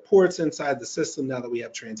show the reports inside the system now that we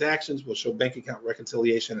have transactions. We'll show bank account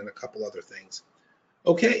reconciliation and a couple other things.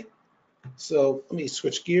 Okay, so let me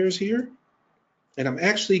switch gears here. And I'm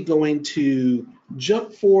actually going to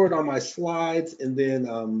jump forward on my slides and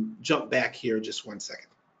then jump back here just 1 second.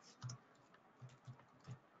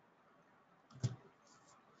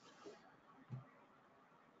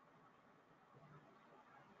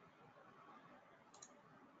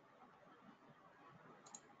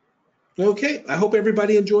 Okay, I hope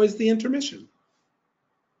everybody enjoys the intermission.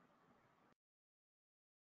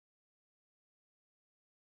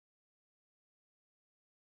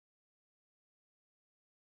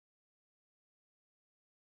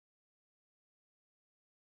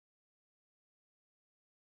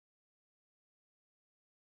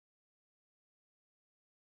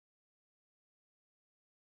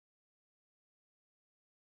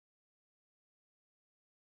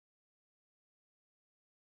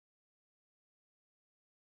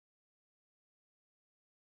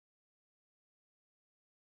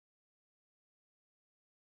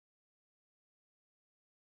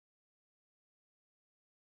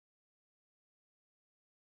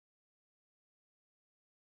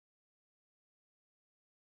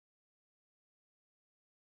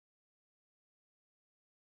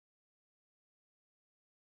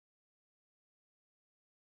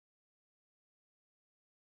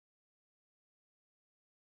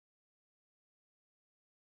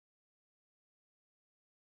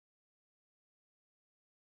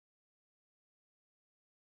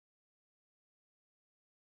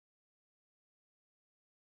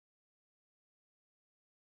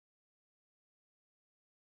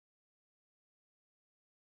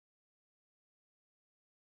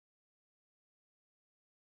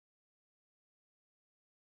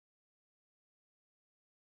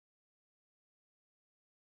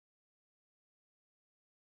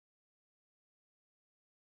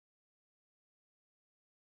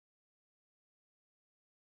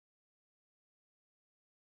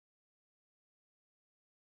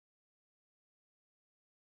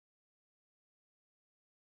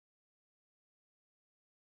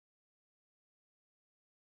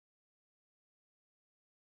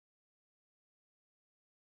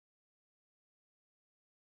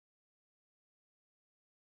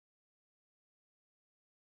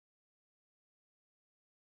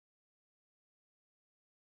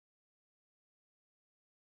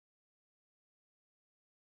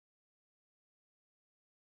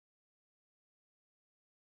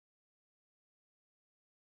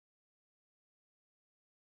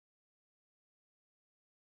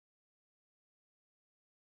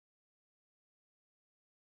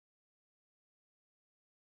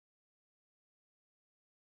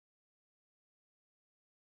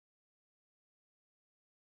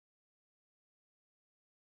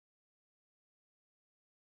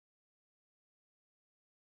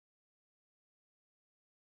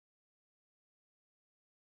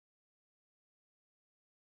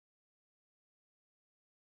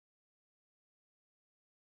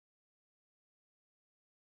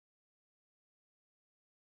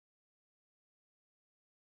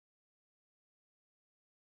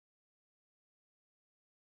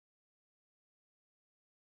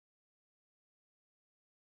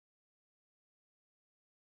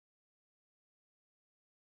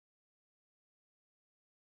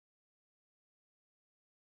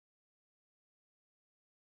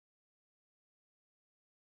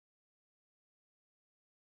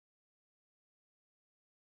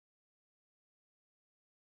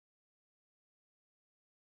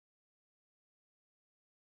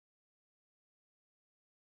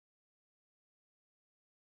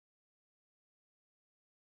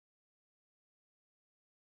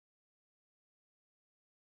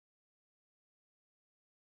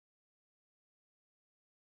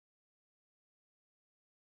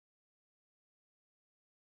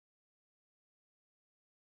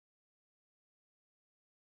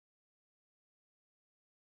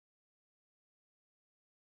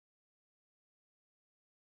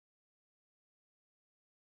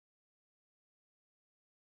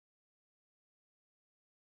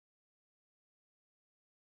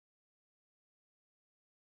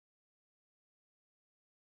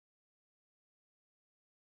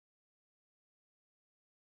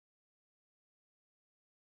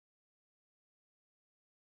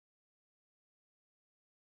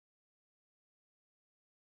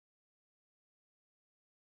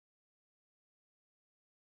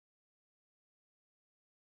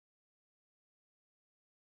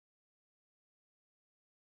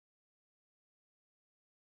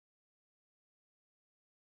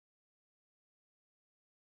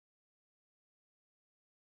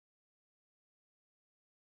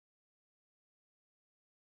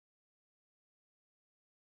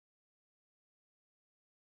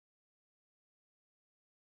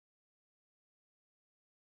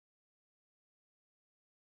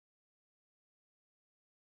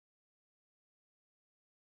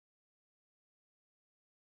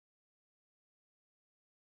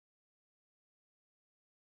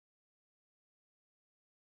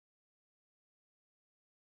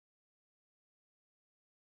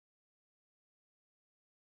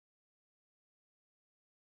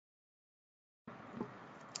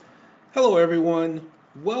 Hello everyone,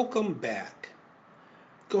 welcome back.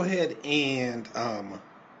 Go ahead and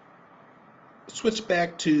switch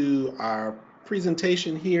back to our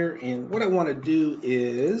presentation here, and what I want to do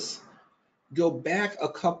is go back a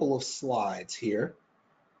couple of slides here.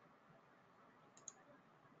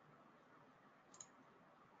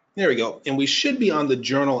 There we go, and we should be on the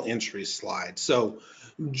journal entries slide. So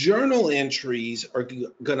journal entries are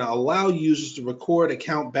going to allow users to record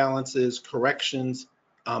account balances, corrections,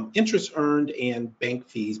 interest earned, and bank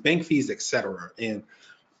fees, etc. And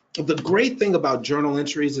the great thing about journal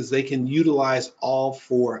entries is they can utilize all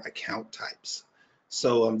four account types.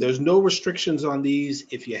 So there's no restrictions on these.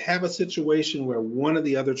 If you have a situation where one of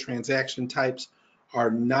the other transaction types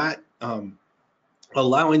are not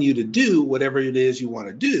allowing you to do whatever it is you want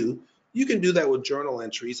to do, you can do that with journal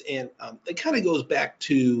entries. And it kind of goes back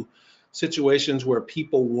to situations where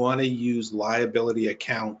people want to use liability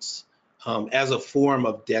accounts as a form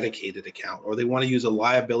of dedicated account, or they want to use a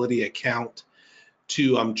liability account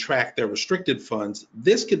to track their restricted funds.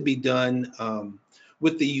 This could be done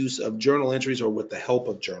with the use of journal entries or with the help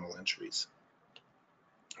of journal entries.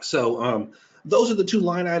 So those are the two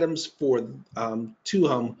line items for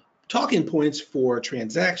two talking points for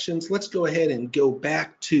transactions. Let's go ahead and go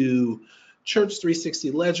back to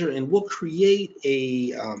Church360 Ledger, and we'll create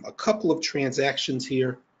a couple of transactions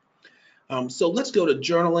here. So let's go to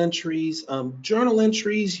journal entries. Journal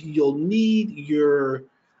entries, you'll need your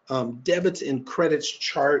debits and credits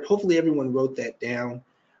chart. Hopefully everyone wrote that down.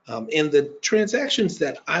 And the transactions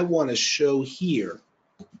that I want to show here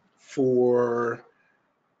for,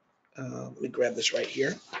 let me grab this right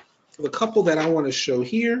here. The couple that I want to show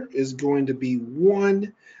here is going to be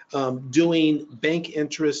one, doing bank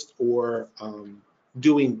interest or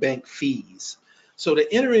doing bank fees. So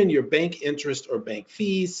to enter in your bank interest or bank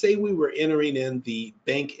fees, say we were entering in the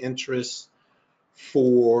bank interest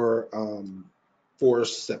for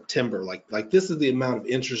September, like this is the amount of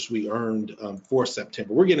interest we earned for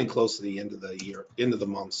September. We're getting close to the end of the year, end of the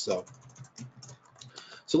month. So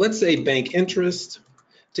let's say bank interest.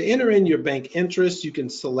 To enter in your bank interest, you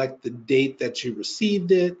can select the date that you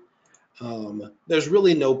received it. There's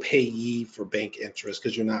really no payee for bank interest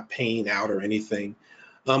because you're not paying out or anything.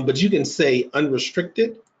 But you can say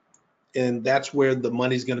unrestricted, and that's where the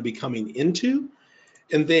money's going to be coming into.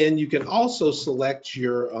 And then you can also select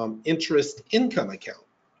your interest income account.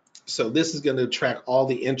 So this is going to track all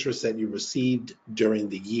the interest that you received during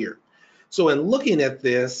the year. So in looking at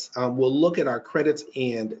this, we'll look at our credits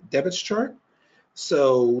and debits chart.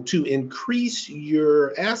 So to increase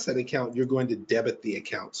your asset account, you're going to debit the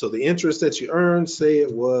account. So the interest that you earned, say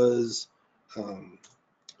it was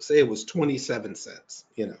 27 cents,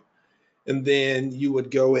 and then you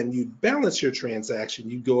would go and you'd balance your transaction.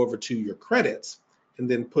 You'd go over to your credits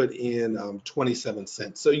and then put in 27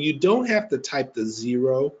 cents. So you don't have to type the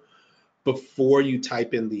zero before you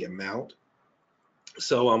type in the amount.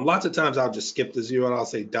 So lots of times I'll just skip the zero and I'll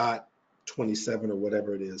say dot 27 or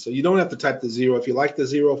whatever it is. So you don't have to type the zero. If you like the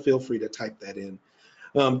zero, feel free to type that in.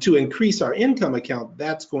 To increase our income account,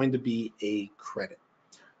 that's going to be a credit.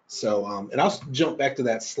 So, and I'll jump back to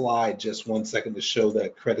that slide just 1 second to show the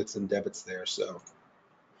credits and debits there. So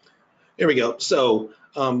there we go. So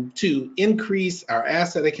to increase our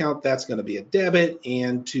asset account, that's going to be a debit,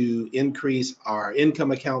 and to increase our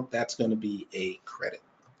income account, that's going to be a credit.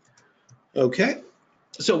 Okay,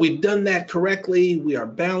 so we've done that correctly. We are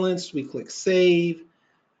balanced. We click save.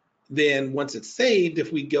 Then once it's saved,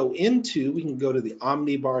 if we go into, we can go to the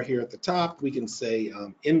Omni bar here at the top. We can say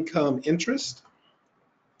income interest,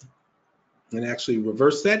 and actually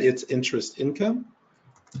reverse that. It's interest income.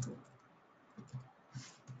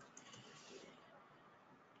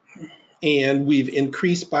 And we've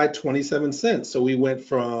increased by 27 cents. So we went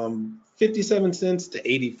from 57 cents to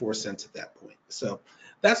 84 cents at that point. So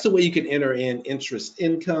that's the way you can enter in interest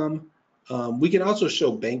income. We can also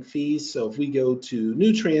show bank fees. So if we go to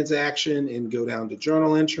new transaction and go down to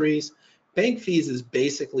journal entries, bank fees is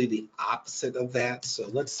basically the opposite of that. So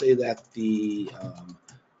let's say that the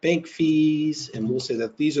bank fees, and we'll say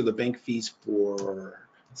that these are the bank fees for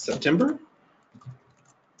September.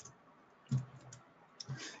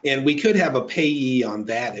 And we could have a payee on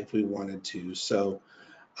that if we wanted to. So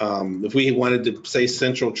if we wanted to say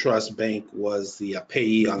Central Trust Bank was the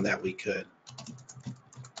payee on that, we could.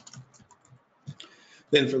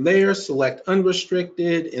 Then from there, select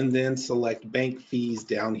unrestricted, and then select bank fees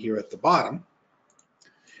down here at the bottom.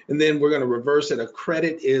 And then we're going to reverse it. A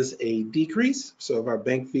credit is a decrease. So if our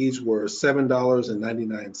bank fees were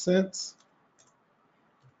 $7.99,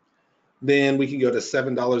 then we can go to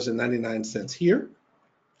 $7.99 here.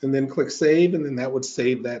 and then click save, and then that would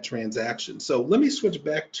save that transaction. So let me switch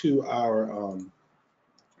back to our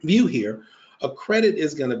view here. A credit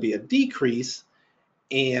is going to be a decrease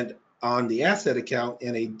and on the asset account,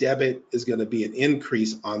 and a debit is going to be an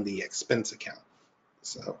increase on the expense account.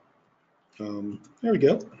 So there we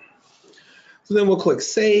go. So then we'll click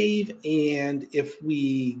save, and if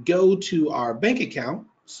we go to our bank account,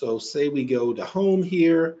 so say we go to home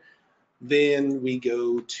here, then we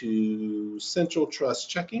go to Central Trust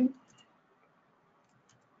Checking.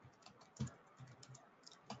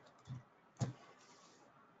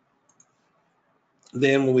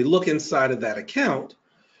 Then when we look inside of that account,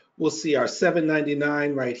 we'll see our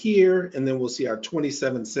 $7.99 right here, and then we'll see our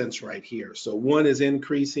 27 cents right here. So one is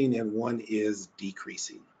increasing and one is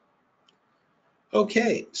decreasing.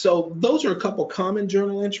 Okay, so those are a couple common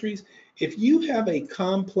journal entries. If you have a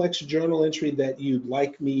complex journal entry that you'd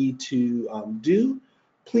like me to do,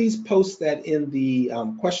 please post that in the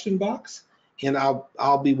question box, and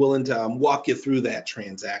I'll be willing to walk you through that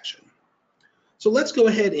transaction. So let's go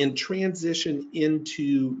ahead and transition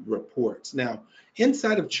into reports. Now,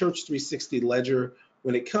 inside of Church360 Ledger,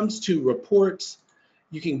 when it comes to reports,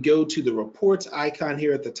 you can go to the reports icon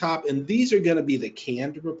here at the top, and these are going to be the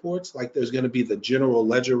canned reports. Like there's going to be the general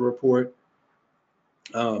ledger report.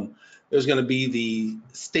 There's going to be the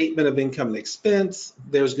statement of income and expense.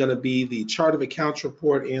 There's going to be the chart of accounts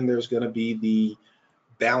report, and there's going to be the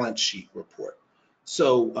balance sheet report.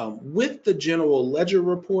 So with the general ledger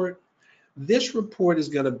report, this report is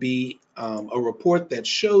going to be a report that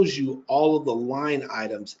shows you all of the line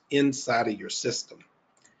items inside of your system.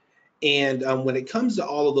 And when it comes to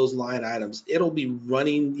all of those line items, it'll be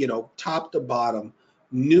running, top to bottom,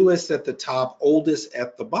 newest at the top, oldest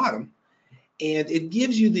at the bottom. And it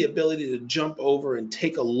gives you the ability to jump over and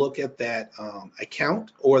take a look at that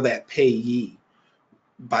account or that payee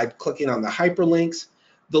by clicking on the hyperlinks.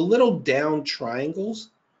 The little down triangles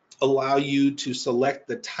allow you to select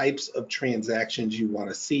the types of transactions you want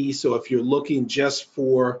to see. So if you're looking just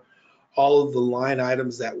for all of the line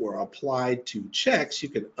items that were applied to checks, you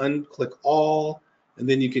can unclick all, and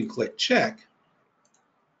then you can click check.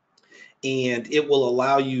 And it will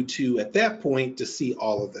allow you to, at that point, to see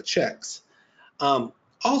all of the checks.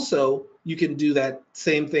 Also, you can do that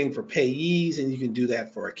same thing for payees, and you can do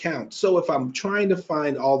that for accounts. So if I'm trying to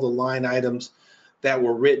find all the line items that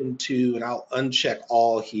were written to, and I'll uncheck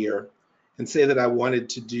all here and say that I wanted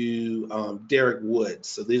to do Derek Woods.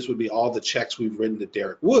 So these would be all the checks we've written to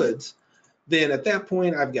Derek Woods. Then at that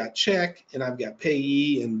point, I've got check and I've got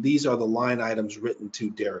payee, and these are the line items written to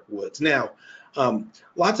Derek Woods. Now,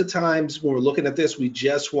 lots of times when we're looking at this, we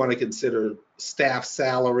just want to consider staff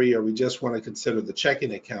salary, or we just want to consider the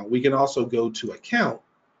checking account. We can also go to account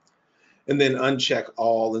and then uncheck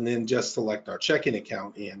all, and then just select our checking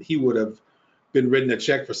account, and he would have been written a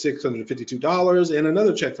check for $652 and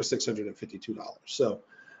another check for $652. So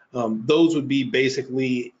those would be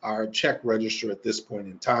basically our check register at this point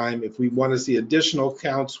in time. If we want to see additional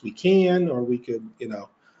accounts, we can, or we could,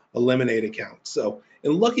 eliminate accounts. So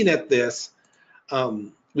in looking at this,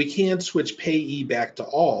 we can switch payee back to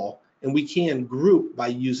all, and we can group by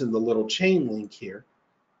using the little chain link here.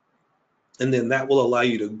 And then that will allow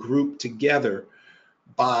you to group together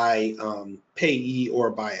by payee or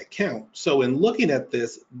by account. So in looking at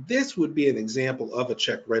this, this would be an example of a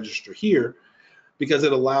check register here, because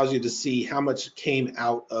it allows you to see how much came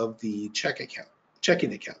out of the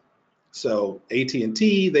checking account. So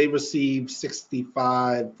AT&T, they received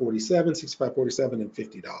 $65.47 and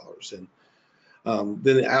 $50. And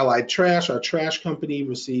then Allied Trash, our trash company,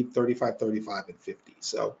 received $35.35 and $50.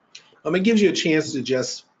 So it gives you a chance to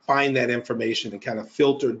just find that information and kind of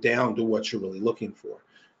filter down to what you're really looking for.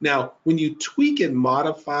 Now, when you tweak and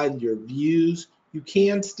modify your views, you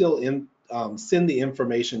can still send the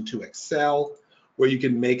information to Excel, where you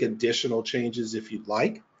can make additional changes if you'd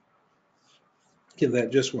like. Give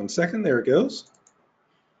that just 1 second. There it goes.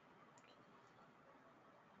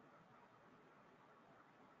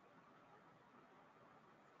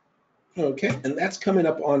 Okay, and that's coming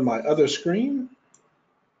up on my other screen.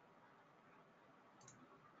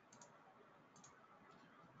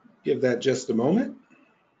 Give that just a moment.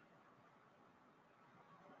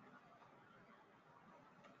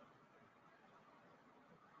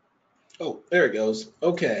 Oh, there it goes.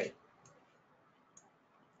 Okay.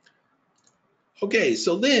 Okay,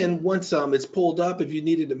 so then once it's pulled up, if you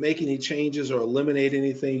needed to make any changes or eliminate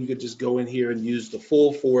anything, you could just go in here and use the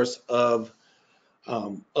full force of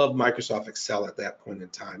Microsoft Excel at that point in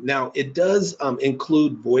time. Now, it does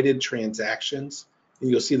include voided transactions,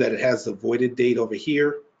 and you'll see that it has the voided date over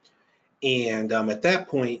here. And at that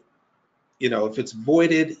point, if it's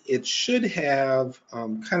voided, it should have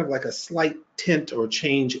kind of like a slight tint or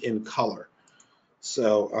change in color.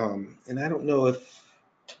 So, and I don't know if,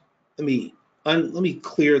 let me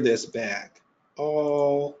clear this back.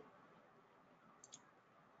 All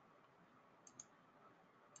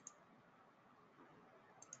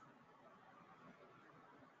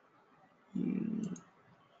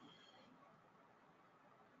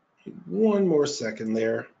one more second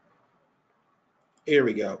there. Here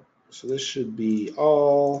we go. So this should be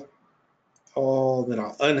all, then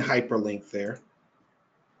I'll unhyperlink there.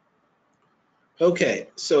 Okay,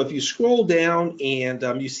 so if you scroll down and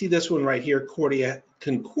you see this one right here,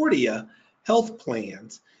 Concordia Health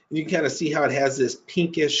Plans, and you can kind of see how it has this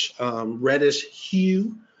pinkish, reddish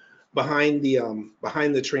hue behind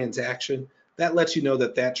the transaction. That lets you know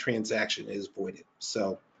that that transaction is voided.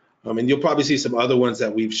 So, and you'll probably see some other ones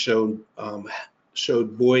that we've showed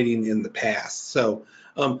voiding in the past. So,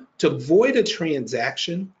 to void a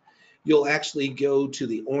transaction, you'll actually go to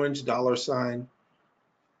the orange $sign.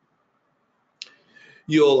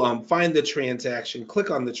 You'll find the transaction,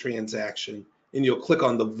 click on the transaction, and you'll click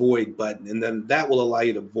on the void button, and then that will allow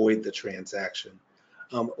you to void the transaction.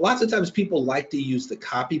 Lots of times people like to use the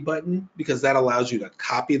copy button because that allows you to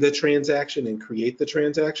copy the transaction and create the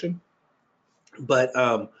transaction. But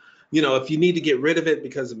if you need to get rid of it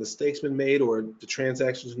because a mistake's been made or the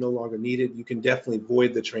transaction is no longer needed, you can definitely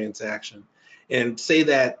void the transaction. And say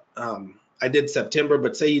that I did September,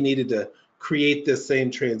 but say you needed to create this same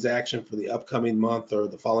transaction for the upcoming month or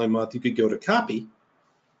the following month, you could go to copy.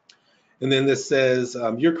 And then this says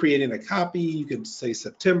you're creating a copy. You could say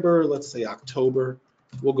September, let's say October.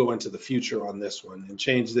 We'll go into the future on this one and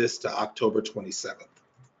change this to October 27th.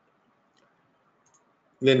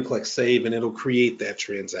 Then click save and it'll create that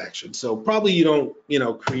transaction. So probably you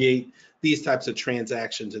don't, create these types of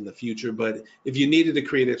transactions in the future, but if you needed to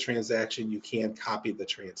create a transaction, you can copy the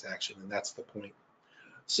transaction, and that's the point.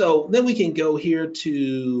 So then we can go here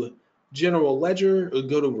to General Ledger, or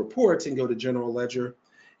go to Reports and go to General Ledger,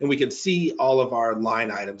 and we can see all of our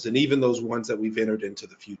line items and even those ones that we've entered into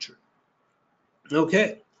the future.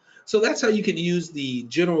 Okay, so that's how you can use the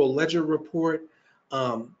General Ledger report.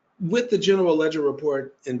 With the General Ledger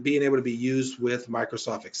report and being able to be used with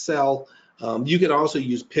Microsoft Excel, you can also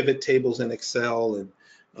use pivot tables in Excel,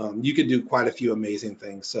 and you can do quite a few amazing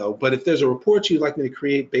things. So, but if there's a report you'd like me to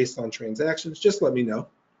create based on transactions, just let me know.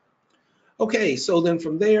 Okay, so then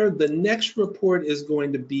from there, the next report is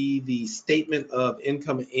going to be the Statement of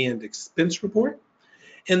Income and Expense report.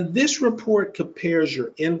 And this report compares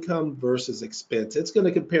your income versus expense. It's going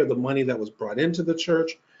to compare the money that was brought into the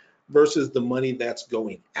church versus the money that's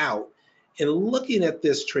going out. And looking at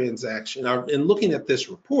this transaction, and looking at this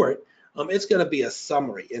report, it's going to be a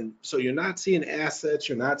summary. And so you're not seeing assets,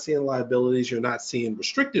 you're not seeing liabilities, you're not seeing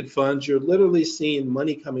restricted funds, you're literally seeing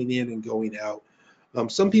money coming in and going out.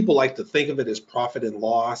 Some people like to think of it as profit and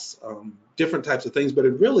loss, different types of things, but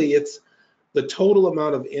it's the total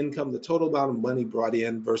amount of income, the total amount of money brought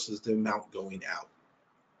in versus the amount going out.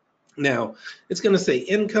 Now, it's going to say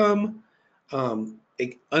income,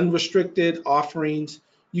 unrestricted offerings.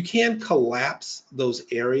 You can collapse those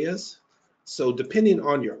areas. So depending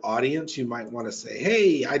on your audience, you might want to say,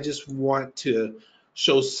 hey, I just want to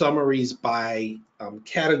show summaries by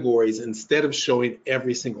categories instead of showing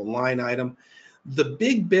every single line item. The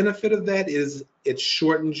big benefit of that is it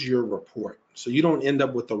shortens your report. So you don't end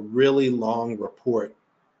up with a really long report.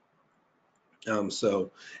 And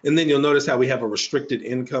then you'll notice how we have a restricted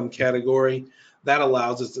income category. That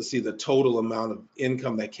allows us to see the total amount of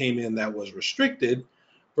income that came in that was restricted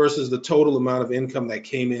versus the total amount of income that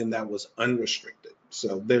came in that was unrestricted.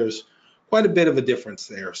 So there's quite a bit of a difference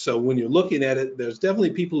there. So when you're looking at it, there's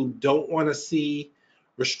definitely people who don't want to see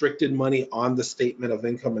restricted money on the statement of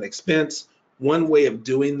income and expense. One way of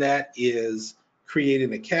doing that is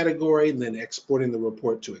creating a category and then exporting the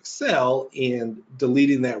report to Excel and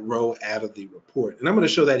deleting that row out of the report. And I'm going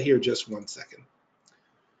to show that here just 1 second.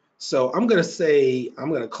 So I'm going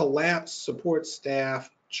to collapse support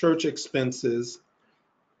staff, church expenses,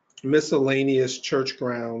 miscellaneous church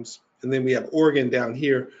grounds, and then we have organ down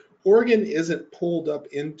here. Organ isn't pulled up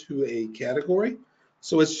into a category,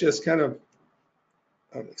 so it's just kind of,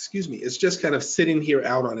 it's just kind of sitting here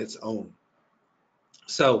out on its own.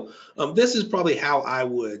 So this is probably how I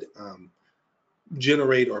would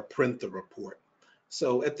generate or print the report.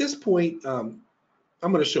 So at this point, I'm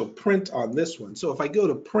going to show print on this one. So if I go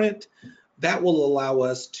to print, that will allow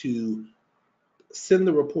us to send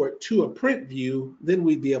the report to a print view. Then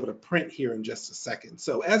we'd be able to print here in just a second.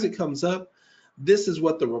 So as it comes up, this is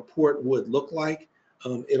what the report would look like.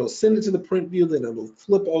 It'll send it to the print view, then it'll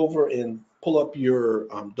flip over and pull up your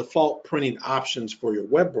default printing options for your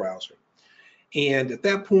web browser. And at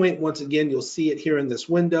that point, once again, you'll see it here in this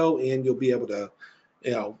window, and you'll be able to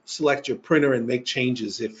select your printer and make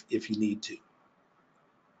changes if you need to.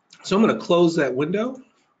 So I'm going to close that window.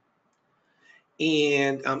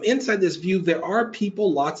 And inside this view, there are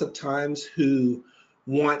people lots of times who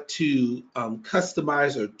want to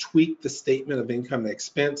customize or tweak the statement of income and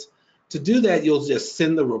expense. To do that, you'll just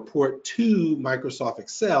send the report to Microsoft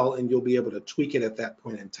Excel, and you'll be able to tweak it at that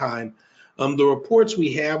point in time. The reports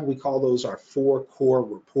we have, we call those our 4 core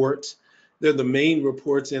reports. They're the main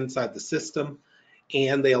reports inside the system,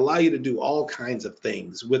 and they allow you to do all kinds of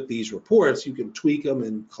things with these reports. You can tweak them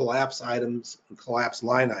and collapse items and collapse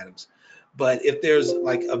line items. But if there's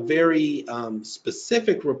like a very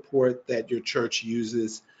specific report that your church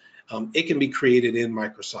uses, it can be created in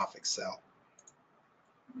Microsoft Excel.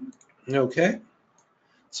 Okay,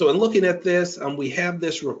 so in looking at this, we have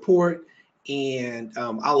this report, and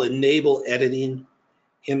I'll enable editing.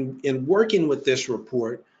 In working with this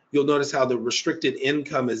report, you'll notice how the restricted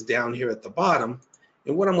income is down here at the bottom.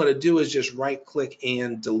 And what I'm going to do is just right click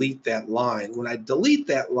and delete that line. When I delete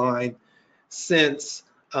that line, since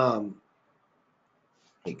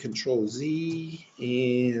Control Z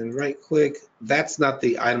and right click, that's not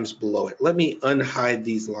the items below it. Let me unhide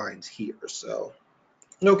these lines here. So,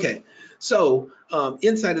 okay, so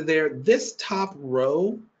inside of there, this top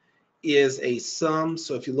row is a sum.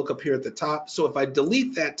 So if you look up here at the top, so if I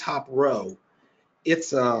delete that top row,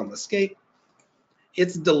 it's escape.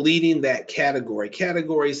 It's deleting that category.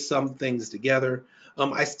 Categories sum things together.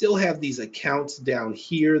 I still have these accounts down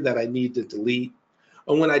here that I need to delete.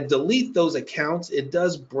 And when I delete those accounts, it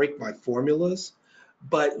does break my formulas.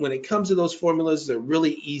 But when it comes to those formulas, they're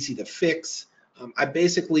really easy to fix. I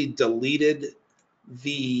basically deleted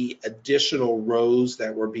the additional rows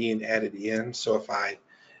that were being added in. So if I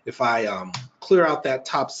clear out that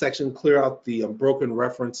top section, clear out the broken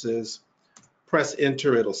references, press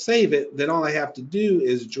enter, it'll save it. Then all I have to do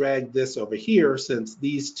is drag this over here, since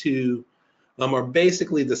these two are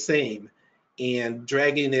basically the same, and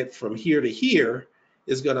dragging it from here to here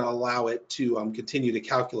is going to allow it to continue to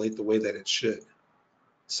calculate the way that it should.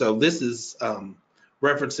 So this is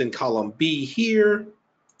referencing column B here,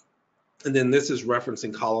 and then this is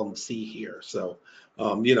referencing column C here. So,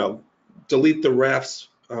 delete the refs,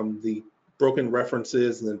 the broken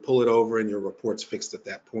references, and then pull it over, and your report's fixed at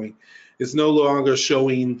that point. It's no longer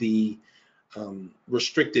showing the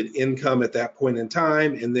restricted income at that point in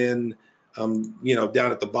time, and then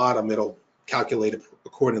down at the bottom, it'll calculate it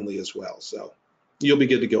accordingly as well. So you'll be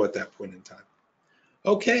good to go at that point in time.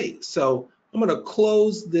 Okay, so I'm going to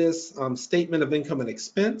close this statement of income and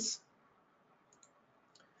expense.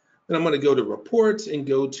 Then I'm going to go to reports and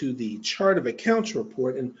go to the chart of accounts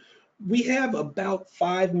report. And we have about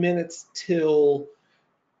 5 minutes till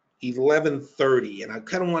 11:30. And I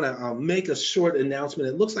kind of want to make a short announcement.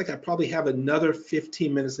 It looks like I probably have another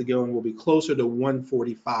 15 minutes to go, and we'll be closer to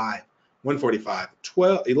 11:45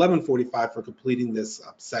 for completing this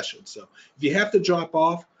session. So if you have to drop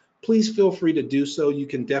off, please feel free to do so. You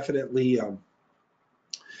can definitely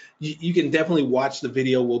watch the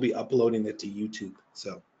video. We'll be uploading it to YouTube.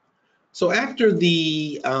 So after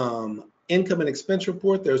the income and expense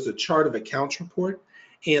report, there's the chart of accounts report,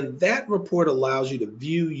 and that report allows you to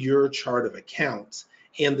view your chart of accounts.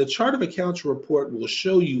 And the chart of accounts report will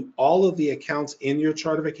show you all of the accounts in your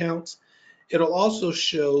chart of accounts. It'll also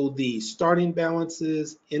show the starting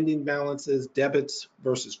balances, ending balances, debits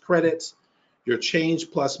versus credits, your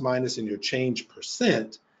change plus minus, and your change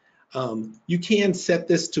percent. You can set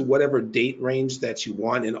this to whatever date range that you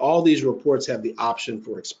want, and all these reports have the option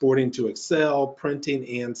for exporting to Excel,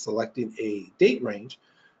 printing, and selecting a date range.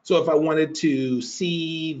 So if I wanted to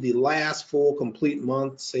see the last full complete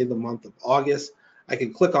month, say the month of August, I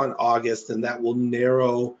can click on August, and that will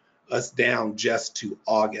narrow us down just to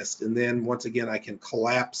August. And then once again, I can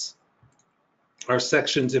collapse our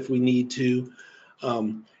sections if we need to.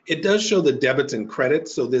 It does show the debits and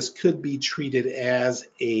credits, so this could be treated as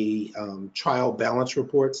a trial balance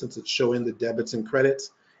report, since it's showing the debits and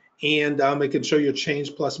credits. And it can show your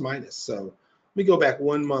change plus minus. So let me go back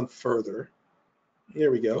 1 month further. There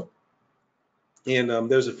we go. And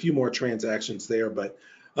there's a few more transactions there, but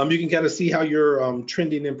you can kind of see how you're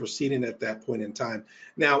trending and proceeding at that point in time.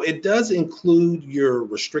 Now, it does include your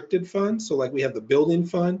restricted funds. So like we have the building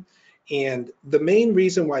fund. And the main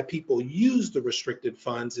reason why people use the restricted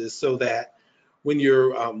funds is so that when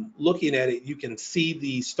you're looking at it, you can see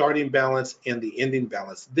the starting balance and the ending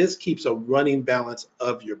balance. This keeps a running balance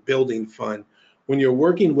of your building fund. When you're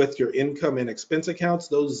working with your income and expense accounts,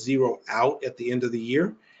 those zero out at the end of the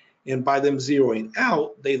year. And by them zeroing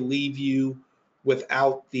out, they leave you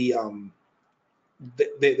without the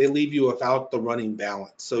they leave you without the running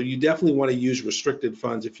balance. So you definitely want to use restricted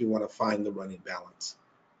funds if you want to find the running balance.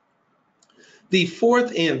 The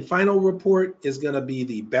fourth and final report is going to be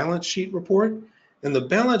the balance sheet report. And the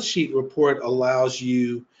balance sheet report allows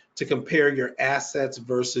you to compare your assets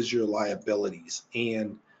versus your liabilities.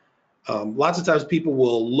 And lots of times people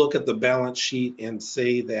will look at the balance sheet and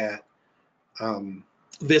say that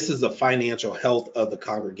this is the financial health of the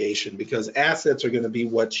congregation, because assets are going to be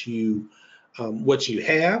what you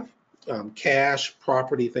have, cash,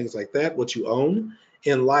 property, things like that, what you own,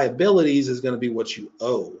 and liabilities is going to be what you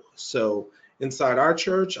owe. So inside our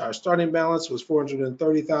church, our starting balance was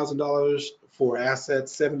 $430,000 for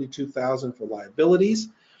assets, $72,000 for liabilities,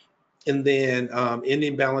 and then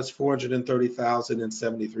ending balance $430,000 and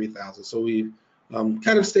 $73,000. So we've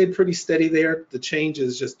kind of stayed pretty steady there. The change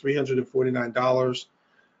is just $349.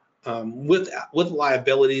 With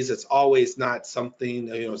liabilities, it's always not something,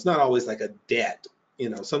 it's not always like a debt.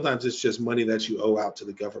 Sometimes it's just money that you owe out to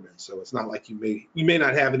the government. So it's not like you may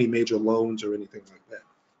not have any major loans or anything like that.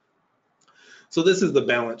 So this is the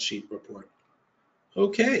balance sheet report.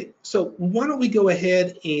 Okay, so why don't we go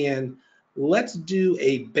ahead and let's do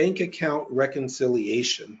a bank account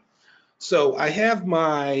reconciliation. So I have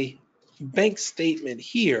my bank statement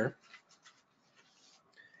here.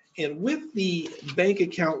 And with the bank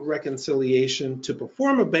account reconciliation, to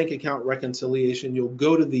perform a bank account reconciliation, you'll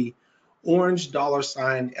go to the orange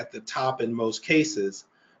 $ at the top in most cases,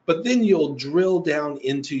 but then you'll drill down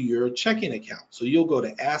into your checking account. So you'll go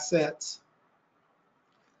to assets,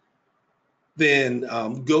 then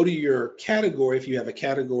go to your category if you have a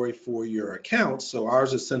category for your account. So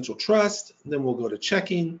ours is Central Trust, then we'll go to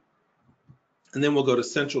checking, and then we'll go to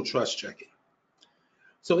Central Trust checking.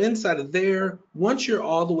 So inside of there, once you're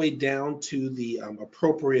all the way down to the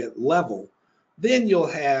appropriate level, then you'll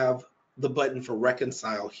have the button for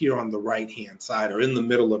reconcile here on the right-hand side or in the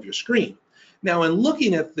middle of your screen. Now, in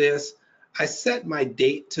looking at this, I set my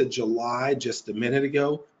date to July just a minute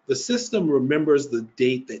ago. The system remembers the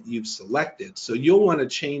date that you've selected, so you'll want to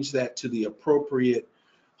change that to the appropriate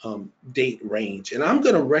date range. And I'm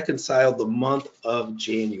going to reconcile the month of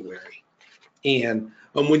January. And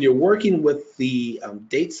when you're working with the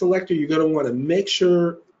date selector, you're going to want to make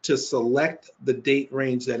sure to select the date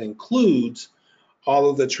range that includes all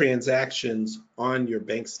of the transactions on your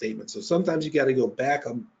bank statement. So sometimes you got to go back,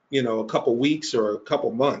 a couple weeks or a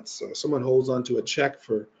couple months. So if someone holds onto a check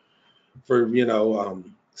for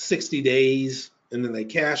 60 days and then they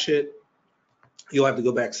cash it, you'll have to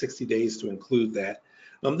go back 60 days to include that.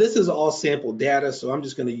 This is all sample data, so I'm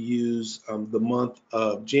just going to use the month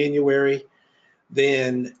of January.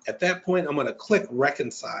 Then at that point, I'm going to click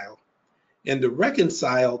reconcile. And to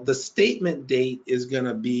reconcile, the statement date is going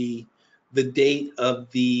to be the date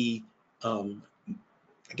of the, I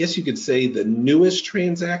guess you could say, the newest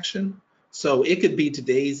transaction. So it could be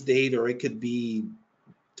today's date, or it could be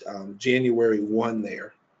January 1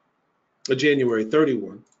 there, or January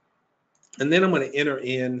 31. And then I'm going to enter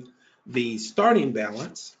in the starting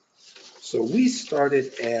balance. So we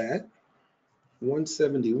started at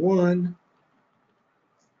 171,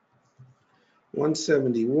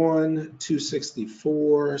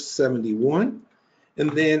 264, 71.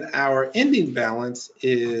 And then our ending balance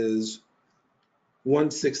is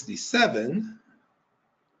 167,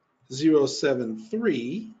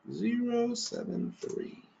 073,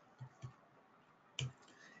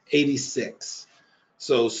 86.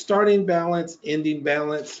 So starting balance, ending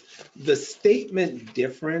balance. The statement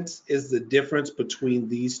difference is the difference between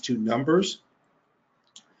these two numbers.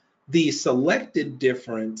 The selected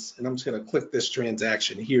difference, and I'm just going to click this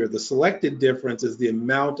transaction here, the selected difference is the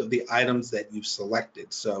amount of the items that you've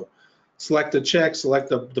selected. So select a check,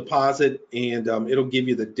 select a deposit, and it'll give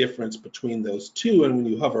you the difference between those two. And when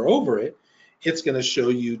you hover over it, it's going to show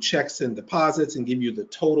you checks and deposits and give you the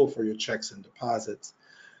total for your checks and deposits.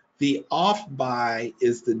 The off by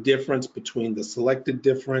is the difference between the selected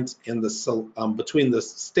difference and the between the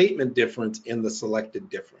statement difference and the selected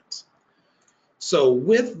difference. So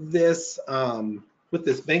with this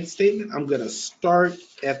bank statement, I'm going to start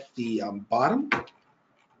at the bottom,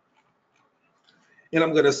 and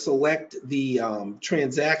I'm going to select the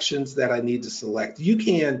transactions that I need to select. You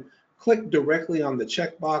can click directly on the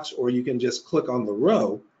checkbox, or you can just click on the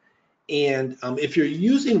row. And if you're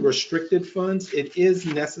using restricted funds, it is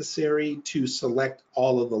necessary to select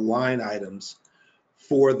all of the line items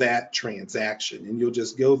for that transaction. And you'll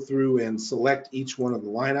just go through and select each one of the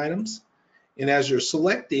line items. And as you're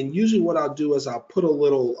selecting, usually what I'll do is I'll put a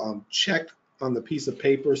little check on the piece of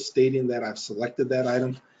paper stating that I've selected that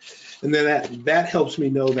item. And then that helps me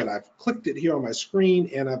know that I've clicked it here on my screen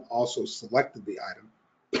and I've also selected the item.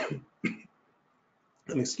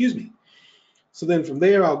 And excuse me. So then from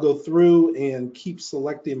there, I'll go through and keep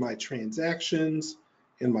selecting my transactions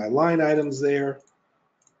and my line items there.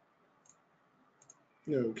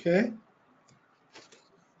 Okay.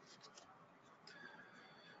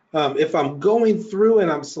 If I'm going through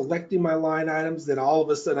and I'm selecting my line items, then all of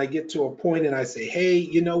a sudden I get to a point and I say, hey,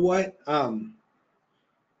 you know what?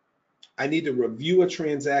 I need to review a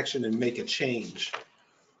transaction and make a change.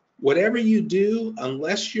 Whatever you do,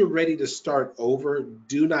 unless you're ready to start over,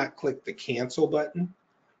 do not click the cancel button.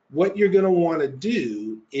 What you're going to want to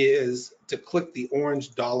do is to click the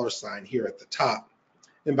orange $ here at the top.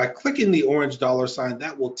 And by clicking the orange $,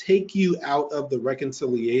 that will take you out of the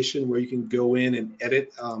reconciliation where you can go in and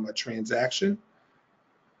edit a transaction.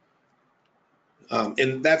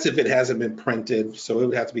 And that's if it hasn't been printed. So it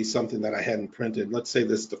would have to be something that I hadn't printed. Let's say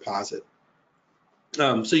this deposit.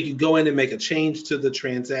 So you can go in and make a change to the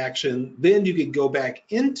transaction. Then you could go back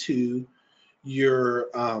into your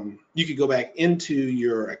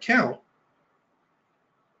account.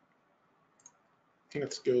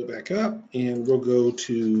 Let's go back up and we'll go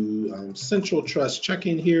to Central Trust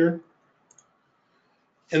Checking here.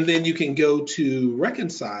 And then you can go to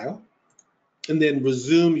reconcile and then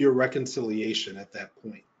resume your reconciliation at that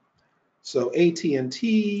point. So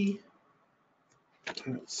AT&T,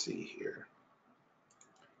 let's see here.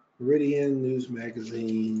 Meridian News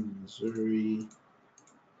Magazine, Missouri.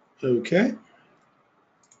 Okay.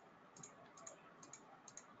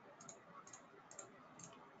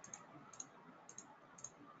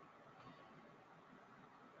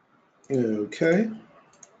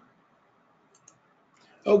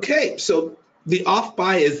 Okay, so the off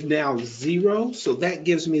by is now 0, so that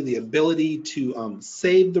gives me the ability to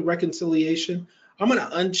save the reconciliation. I'm going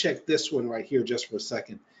to uncheck this one right here just for a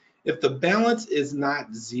second. If the balance is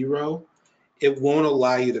not 0, it won't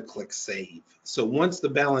allow you to click save. So once the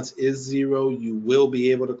balance is 0, you will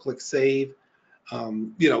be able to click save.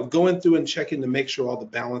 Going through and checking to make sure all the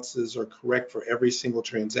balances are correct for every single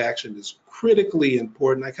transaction is critically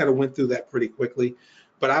important. I kind of went through that pretty quickly,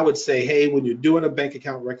 but I would say, hey, when you're doing a bank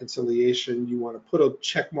account reconciliation, you want to put a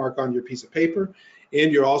check mark on your piece of paper,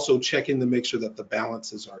 and you're also checking to make sure that the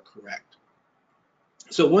balances are correct.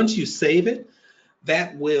 So once you save it,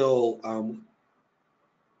 that will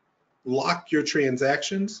lock your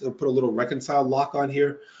transactions. It'll put a little reconcile lock on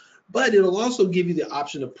here. But it'll also give you the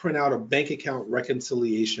option to print out a bank account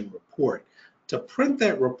reconciliation report. To print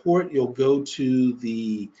that report, you'll go to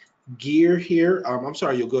the gear here.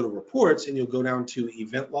 You'll go to reports and you'll go down to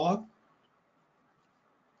event log.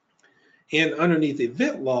 And underneath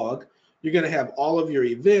event log, you're going to have all of your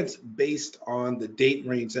events based on the date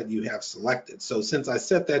range that you have selected. So since I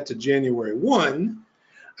set that to January 1,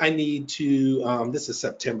 I need to, this is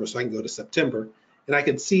September, so I can go to September, and I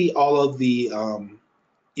can see all of the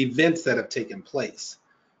events that have taken place.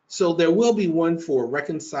 So there will be one for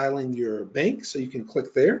reconciling your bank, so you can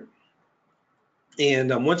click there.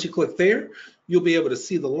 And once you click there, you'll be able to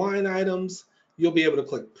see the line items. You'll be able to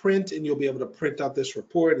click print, and you'll be able to print out this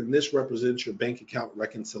report, and this represents your bank account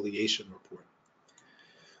reconciliation report.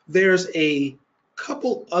 There's a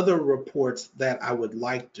couple other reports that I would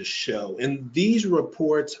like to show, and these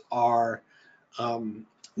reports are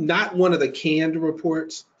not one of the canned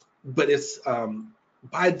reports, but it's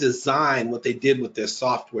by design. What they did with their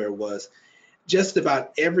software was just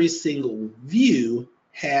about every single view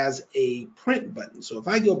has a print button. So if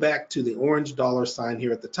I go back to the orange $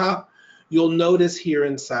 here at the top, you'll notice here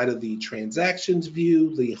inside of the transactions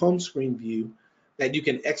view, the home screen view, that you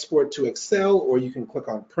can export to Excel, or you can click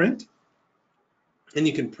on print and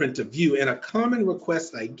you can print a view. And a common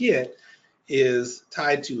request I get is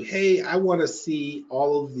tied to, hey, I want to see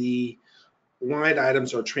all of the line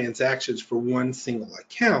items or transactions for one single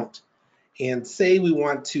account, and say we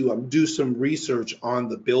want to do some research on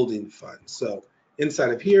the building fund. So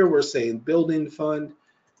inside of here, we're saying building fund,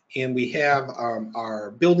 and we have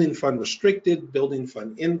our building fund restricted, building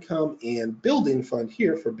fund income, and building fund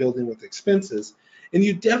here for building with expenses. And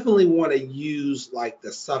you definitely want to use like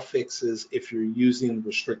the suffixes if you're using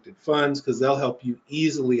restricted funds, because they'll help you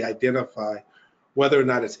easily identify whether or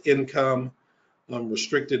not it's income,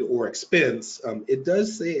 restricted, or expense. It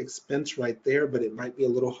does say expense right there, but it might be a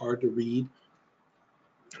little hard to read.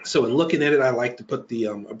 So in looking at it, I like to put the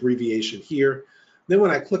abbreviation here. Then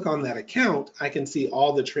when I click on that account, I can see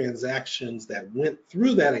all the transactions that went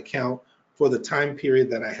through that account for the time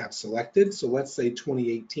period that I have selected. So let's say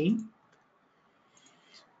 2018.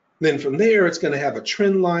 Then from there, it's going to have a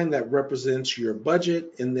trend line that represents your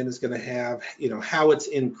budget, and then it's going to have, how it's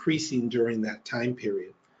increasing during that time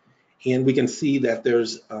period. And we can see that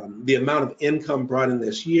there's the amount of income brought in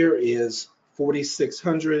this year is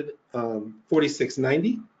 4,600,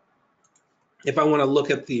 4,690. If I want to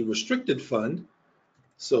look at the restricted fund,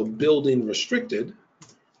 so building restricted,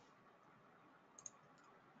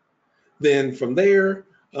 then from there,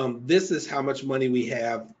 this is how much money we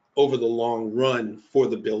have over the long run for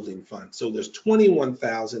the building fund. So there's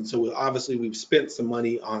 21,000. So obviously we've spent some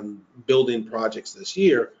money on building projects this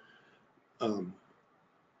year.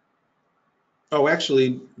 Oh,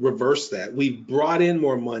 actually reverse that. We've brought in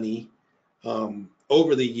more money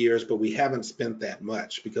over the years, but we haven't spent that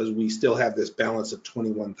much because we still have this balance of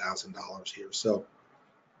 $21,000 here. So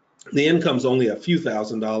the income's only a few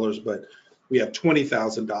 $1,000s, but we have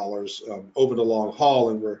 $20,000 over the long haul,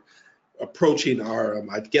 and we're approaching our,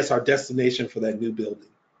 I guess, our destination for that new building.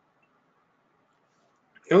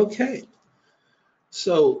 Okay,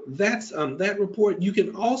 so that's that report. You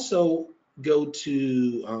can also go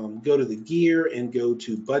to the gear and go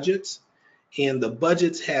to budgets, and the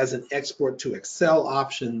budgets has an export to Excel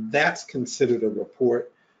option. That's considered a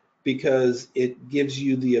report because it gives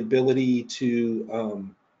you the ability to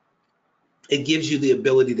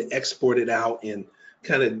export it out and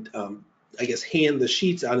kind of I guess hand the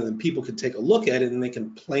sheets out, and then people can take a look at it and they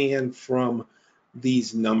can plan from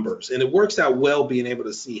these numbers. And it works out well being able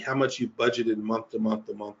to see how much you budgeted month to month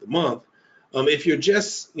to month to month. If you're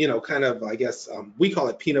just, you know, kind of, I guess, we call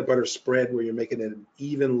it peanut butter spread, where you're making an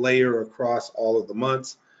even layer across all of the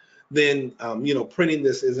months, then, you know, printing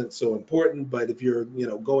this isn't so important. But if you're, you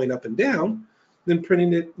know, going up and down, then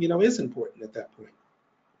printing it, you know, is important at that point.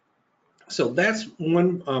 So that's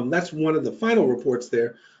one of the final reports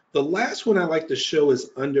there. The last one I like to show is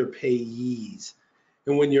under payees.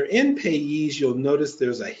 And when you're in payees, you'll notice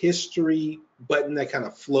there's a history button that kind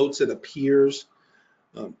of floats, it appears.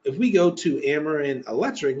 If we go to Ameren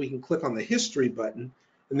Electric, we can click on the history button,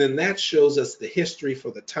 and then that shows us the history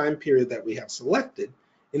for the time period that we have selected,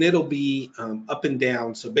 and it'll be up and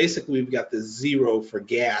down. So basically we've got the 0 for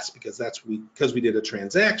gas because we did a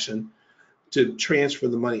transaction to transfer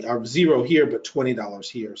the money, our 0 here, but $20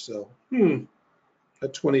 here. So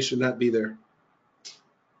that 20 should not be there.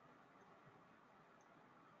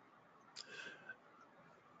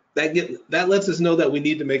 That lets us know that we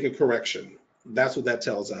need to make a correction. That's what that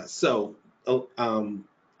tells us. So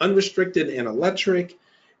unrestricted and electric,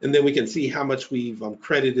 and then we can see how much we've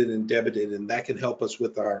credited and debited, and that can help us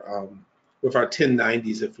with our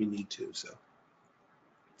 1090s if we need to. So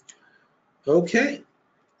okay,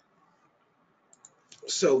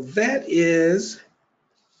 so that's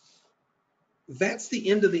the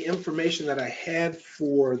end of the information that I had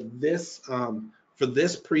for this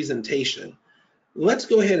presentation. Let's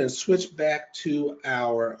go ahead and switch back to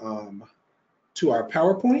our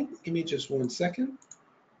PowerPoint. Give me just 1 second.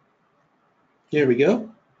 Here we go.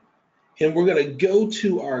 And we're going to go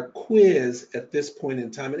to our quiz at this point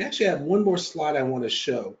in time. And actually, I have one more slide I want to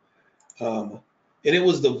show. And it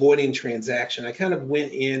was the voiding transaction. I kind of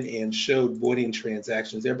went in and showed voiding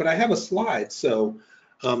transactions there, but I have a slide. So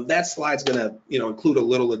that slide's going to, you know, include a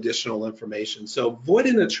little additional information. So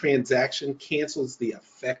voiding a transaction cancels the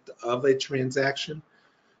effect of a transaction.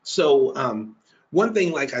 So one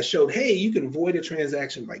thing, like I showed, hey, you can void a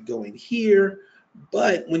transaction by going here,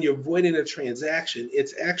 but when you're voiding a transaction,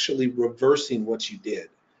 it's actually reversing what you did.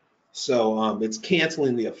 So it's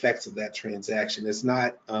canceling the effects of that transaction. It's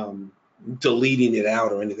not deleting it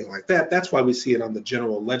out or anything like that. That's why we see it on the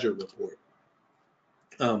general ledger report.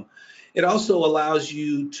 It also allows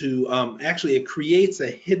you to actually, it creates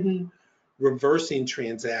a hidden reversing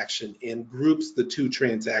transaction and groups the two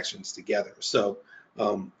transactions together. So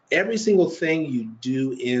every single thing you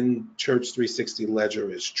do in Church360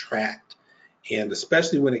 Ledger is tracked, and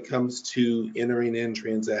especially when it comes to entering in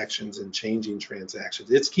transactions and changing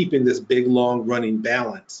transactions, it's keeping this big long running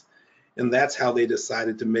balance, and that's how they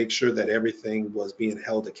decided to make sure that everything was being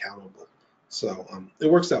held accountable. So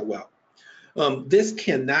it works out well. This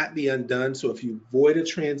cannot be undone, so if you void a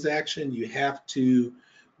transaction, you have to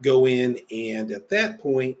go in and at that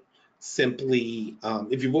point simply,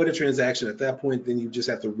 if you void a transaction at that point, then you just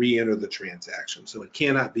have to re-enter the transaction. So it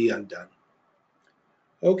cannot be undone.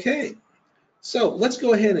 Okay, so let's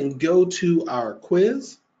go ahead and go to our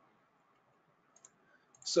quiz.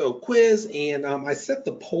 So quiz, and I set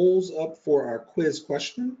the polls up for our quiz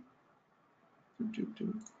question.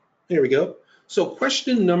 There we go. So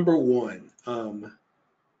question number 1.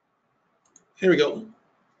 Here we go.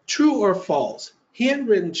 True or false?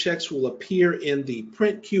 Handwritten checks will appear in the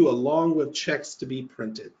print queue along with checks to be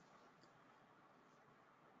printed.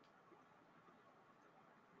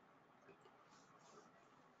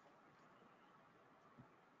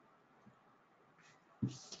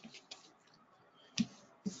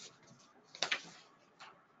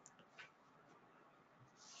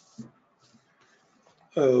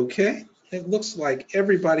 Okay, it looks like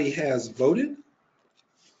everybody has voted.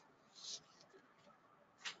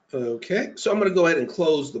 Okay, so I'm going to go ahead and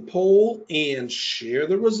close the poll and share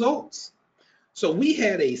the results. So we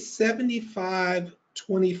had a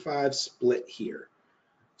 75-25 split here.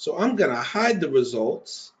 So I'm going to hide the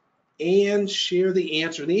results and share the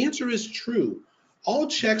answer. The answer is true. All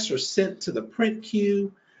checks are sent to the print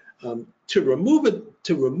queue. To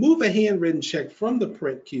remove a handwritten check from the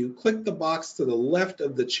print queue, click the box to the left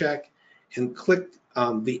of the check and click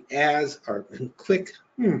the as or and click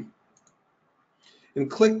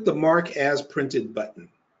the mark as printed button.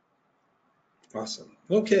 Awesome.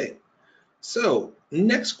 Okay. So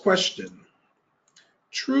next question.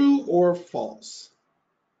 True or false?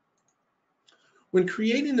 When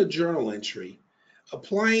creating a journal entry,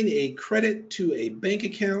 applying a credit to a bank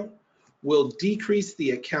account will decrease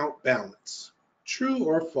the account balance. True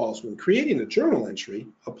or false? When creating a journal entry,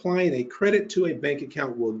 applying a credit to a bank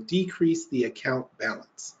account will decrease the account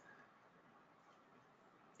balance.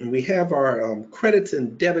 And we have our credits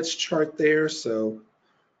and debits chart there, so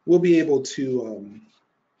we'll be able to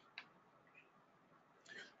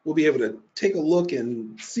take a look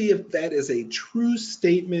and see if that is a true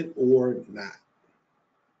statement or not.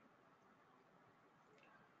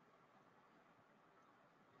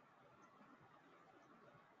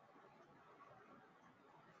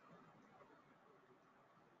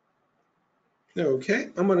 Okay,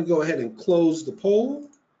 I'm going to go ahead and close the poll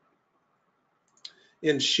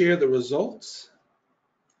and share the results.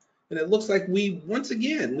 And it looks like once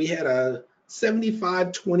again, we had a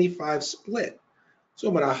 75-25 split. So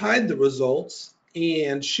I'm going to hide the results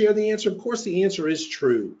and share the answer. Of course, the answer is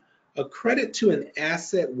true. A credit to an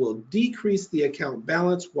asset will decrease the account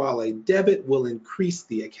balance while a debit will increase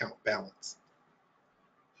the account balance.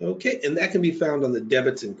 Okay, and that can be found on the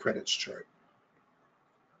debits and credits chart.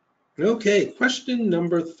 Okay, question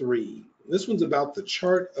number 3. This one's about the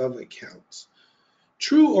chart of accounts.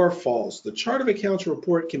 True or false? The chart of accounts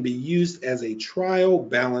report can be used as a trial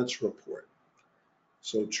balance report.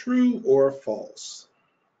 So true or false?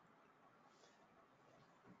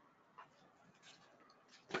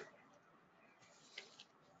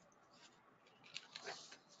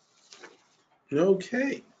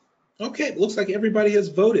 Okay. Okay, it looks like everybody has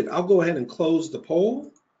voted. I'll go ahead and close the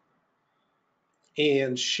poll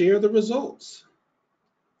and share the results.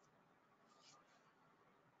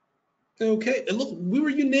 Okay, and look, we were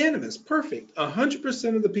unanimous. Perfect.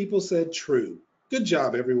 100% of the people said true. Good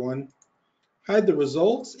job, everyone. Hide the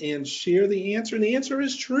results and share the answer. And the answer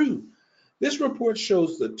is true. This report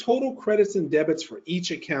shows the total credits and debits for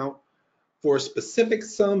each account. For specific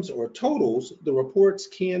sums or totals, the reports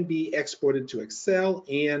can be exported to Excel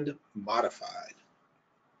and modified.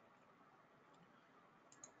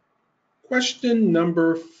 Question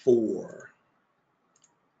number 4.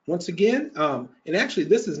 Once again, and actually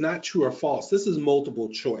this is not true or false, this is multiple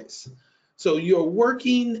choice. So you're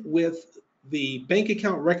working with the bank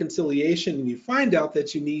account reconciliation and you find out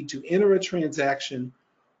that you need to enter a transaction.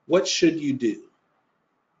 What should you do?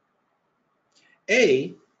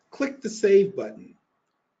 A, click the save button.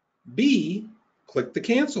 B, click the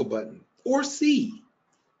cancel button. Or C,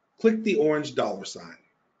 click the orange $sign.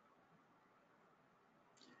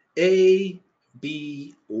 A,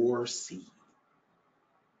 B, or C.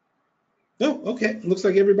 Oh, okay. Looks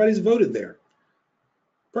like everybody's voted there.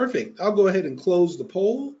 Perfect. I'll go ahead and close the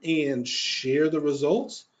poll and share the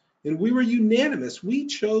results. And we were unanimous. We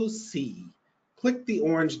chose C. Click the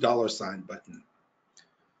orange $sign button.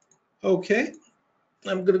 Okay.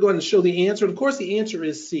 I'm going to go ahead and show the answer. Of course, the answer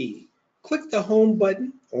is C. Click the home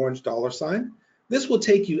button, orange $sign. This will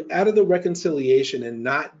take you out of the reconciliation and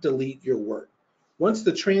not delete your work. Once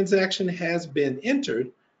the transaction has been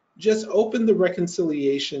entered, just open the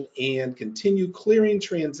reconciliation and continue clearing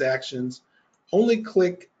transactions. Only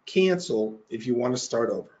click cancel if you want to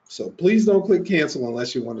start over. So please don't click cancel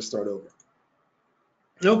unless you want to start over.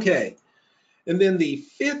 Okay, and then the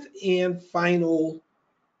 5th and final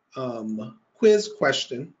quiz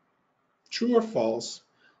question, true or false,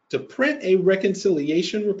 to print a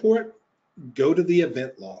reconciliation report, go to the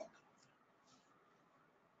event log.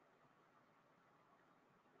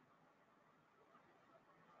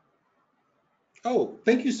 Oh,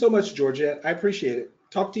 thank you so much, Georgette. I appreciate it.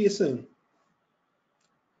 Talk to you soon.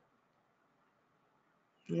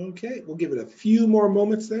 Okay, we'll give it a few more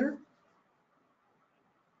moments there.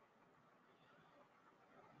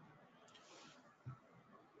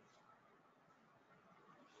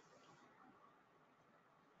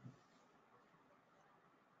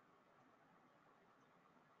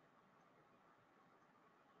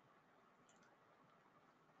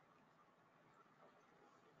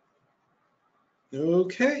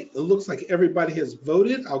 Okay, it looks like everybody has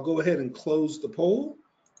voted. I'll go ahead and close the poll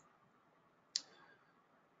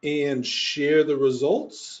and share the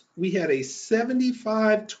results. We had a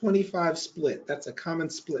 75-25 split. That's a common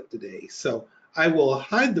split today. So I will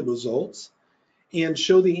hide the results and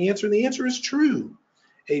show the answer. And the answer is true.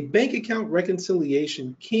 A bank account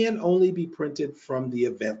reconciliation can only be printed from the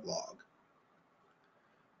event log.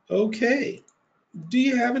 Okay, do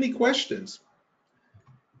you have any questions?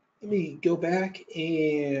 Let me go back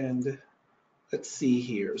and let's see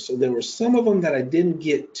here. So there were some of them that I didn't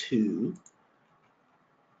get to.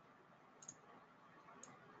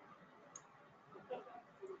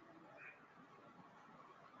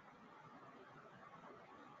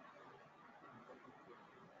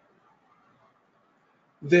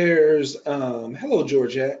 There's hello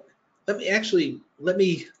Georgette. Let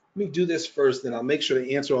me do this first, then I'll make sure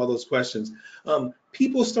to answer all those questions.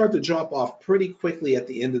 People start to drop off pretty quickly at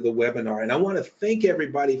the end of the webinar, and I want to thank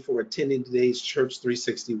everybody for attending today's Church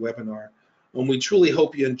 360 webinar. We truly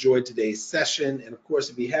hope you enjoyed today's session, and of course,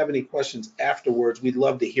 if you have any questions afterwards, we'd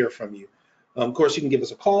love to hear from you. Of course, you can give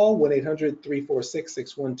us a call,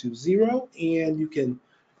 1-800-346-6120, and you can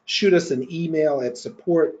shoot us an email at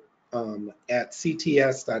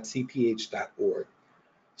support@cts.cph.org.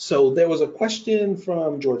 So there was a question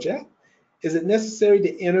from Georgette. Is it necessary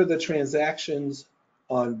to enter the transactions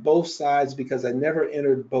on both sides because I never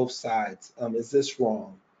entered both sides? Is this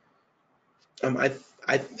wrong? I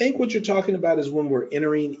think what you're talking about is when we're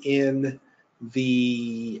entering in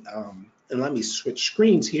the, and let me switch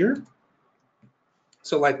screens here.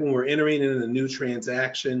 So like when we're entering in a new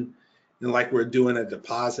transaction and like we're doing a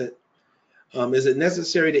deposit, is it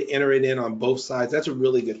necessary to enter it in on both sides? That's a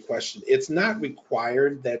really good question. It's not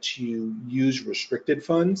required that you use restricted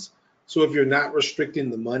funds. So if you're not restricting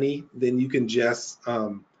the money, then you can just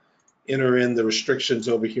enter in the restrictions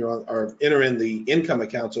over here on, or enter in the income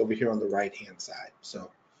accounts over here on the right-hand side.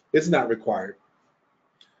 So it's not required.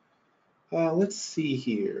 Let's see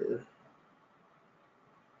here.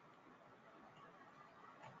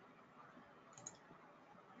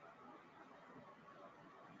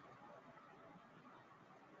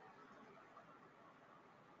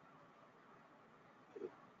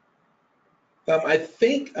 I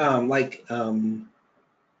think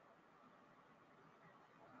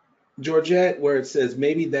Georgette, where it says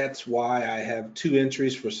maybe that's why I have 2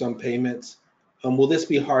 entries for some payments. Will this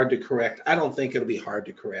be hard to correct? I don't think it'll be hard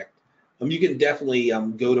to correct. You can definitely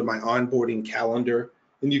go to my onboarding calendar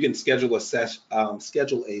and you can schedule a session,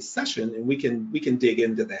 and we can dig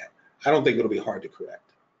into that. I don't think it'll be hard to correct.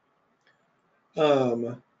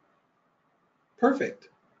 Perfect.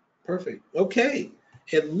 Okay,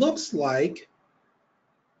 it looks like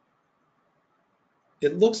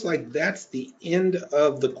that's the end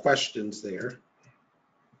of the questions there.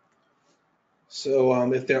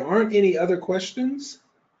 So if there aren't any other questions,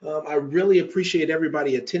 I really appreciate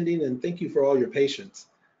everybody attending and thank you for all your patience.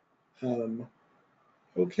 Okay,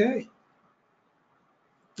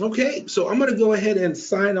 so I'm going to go ahead and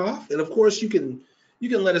sign off, and of course you can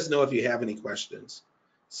let us know if you have any questions.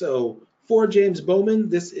 So for James Bowman,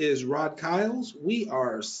 this is Rod Kiles. We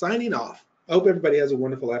are signing off. I hope everybody has a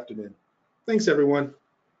wonderful afternoon. Thanks, everyone.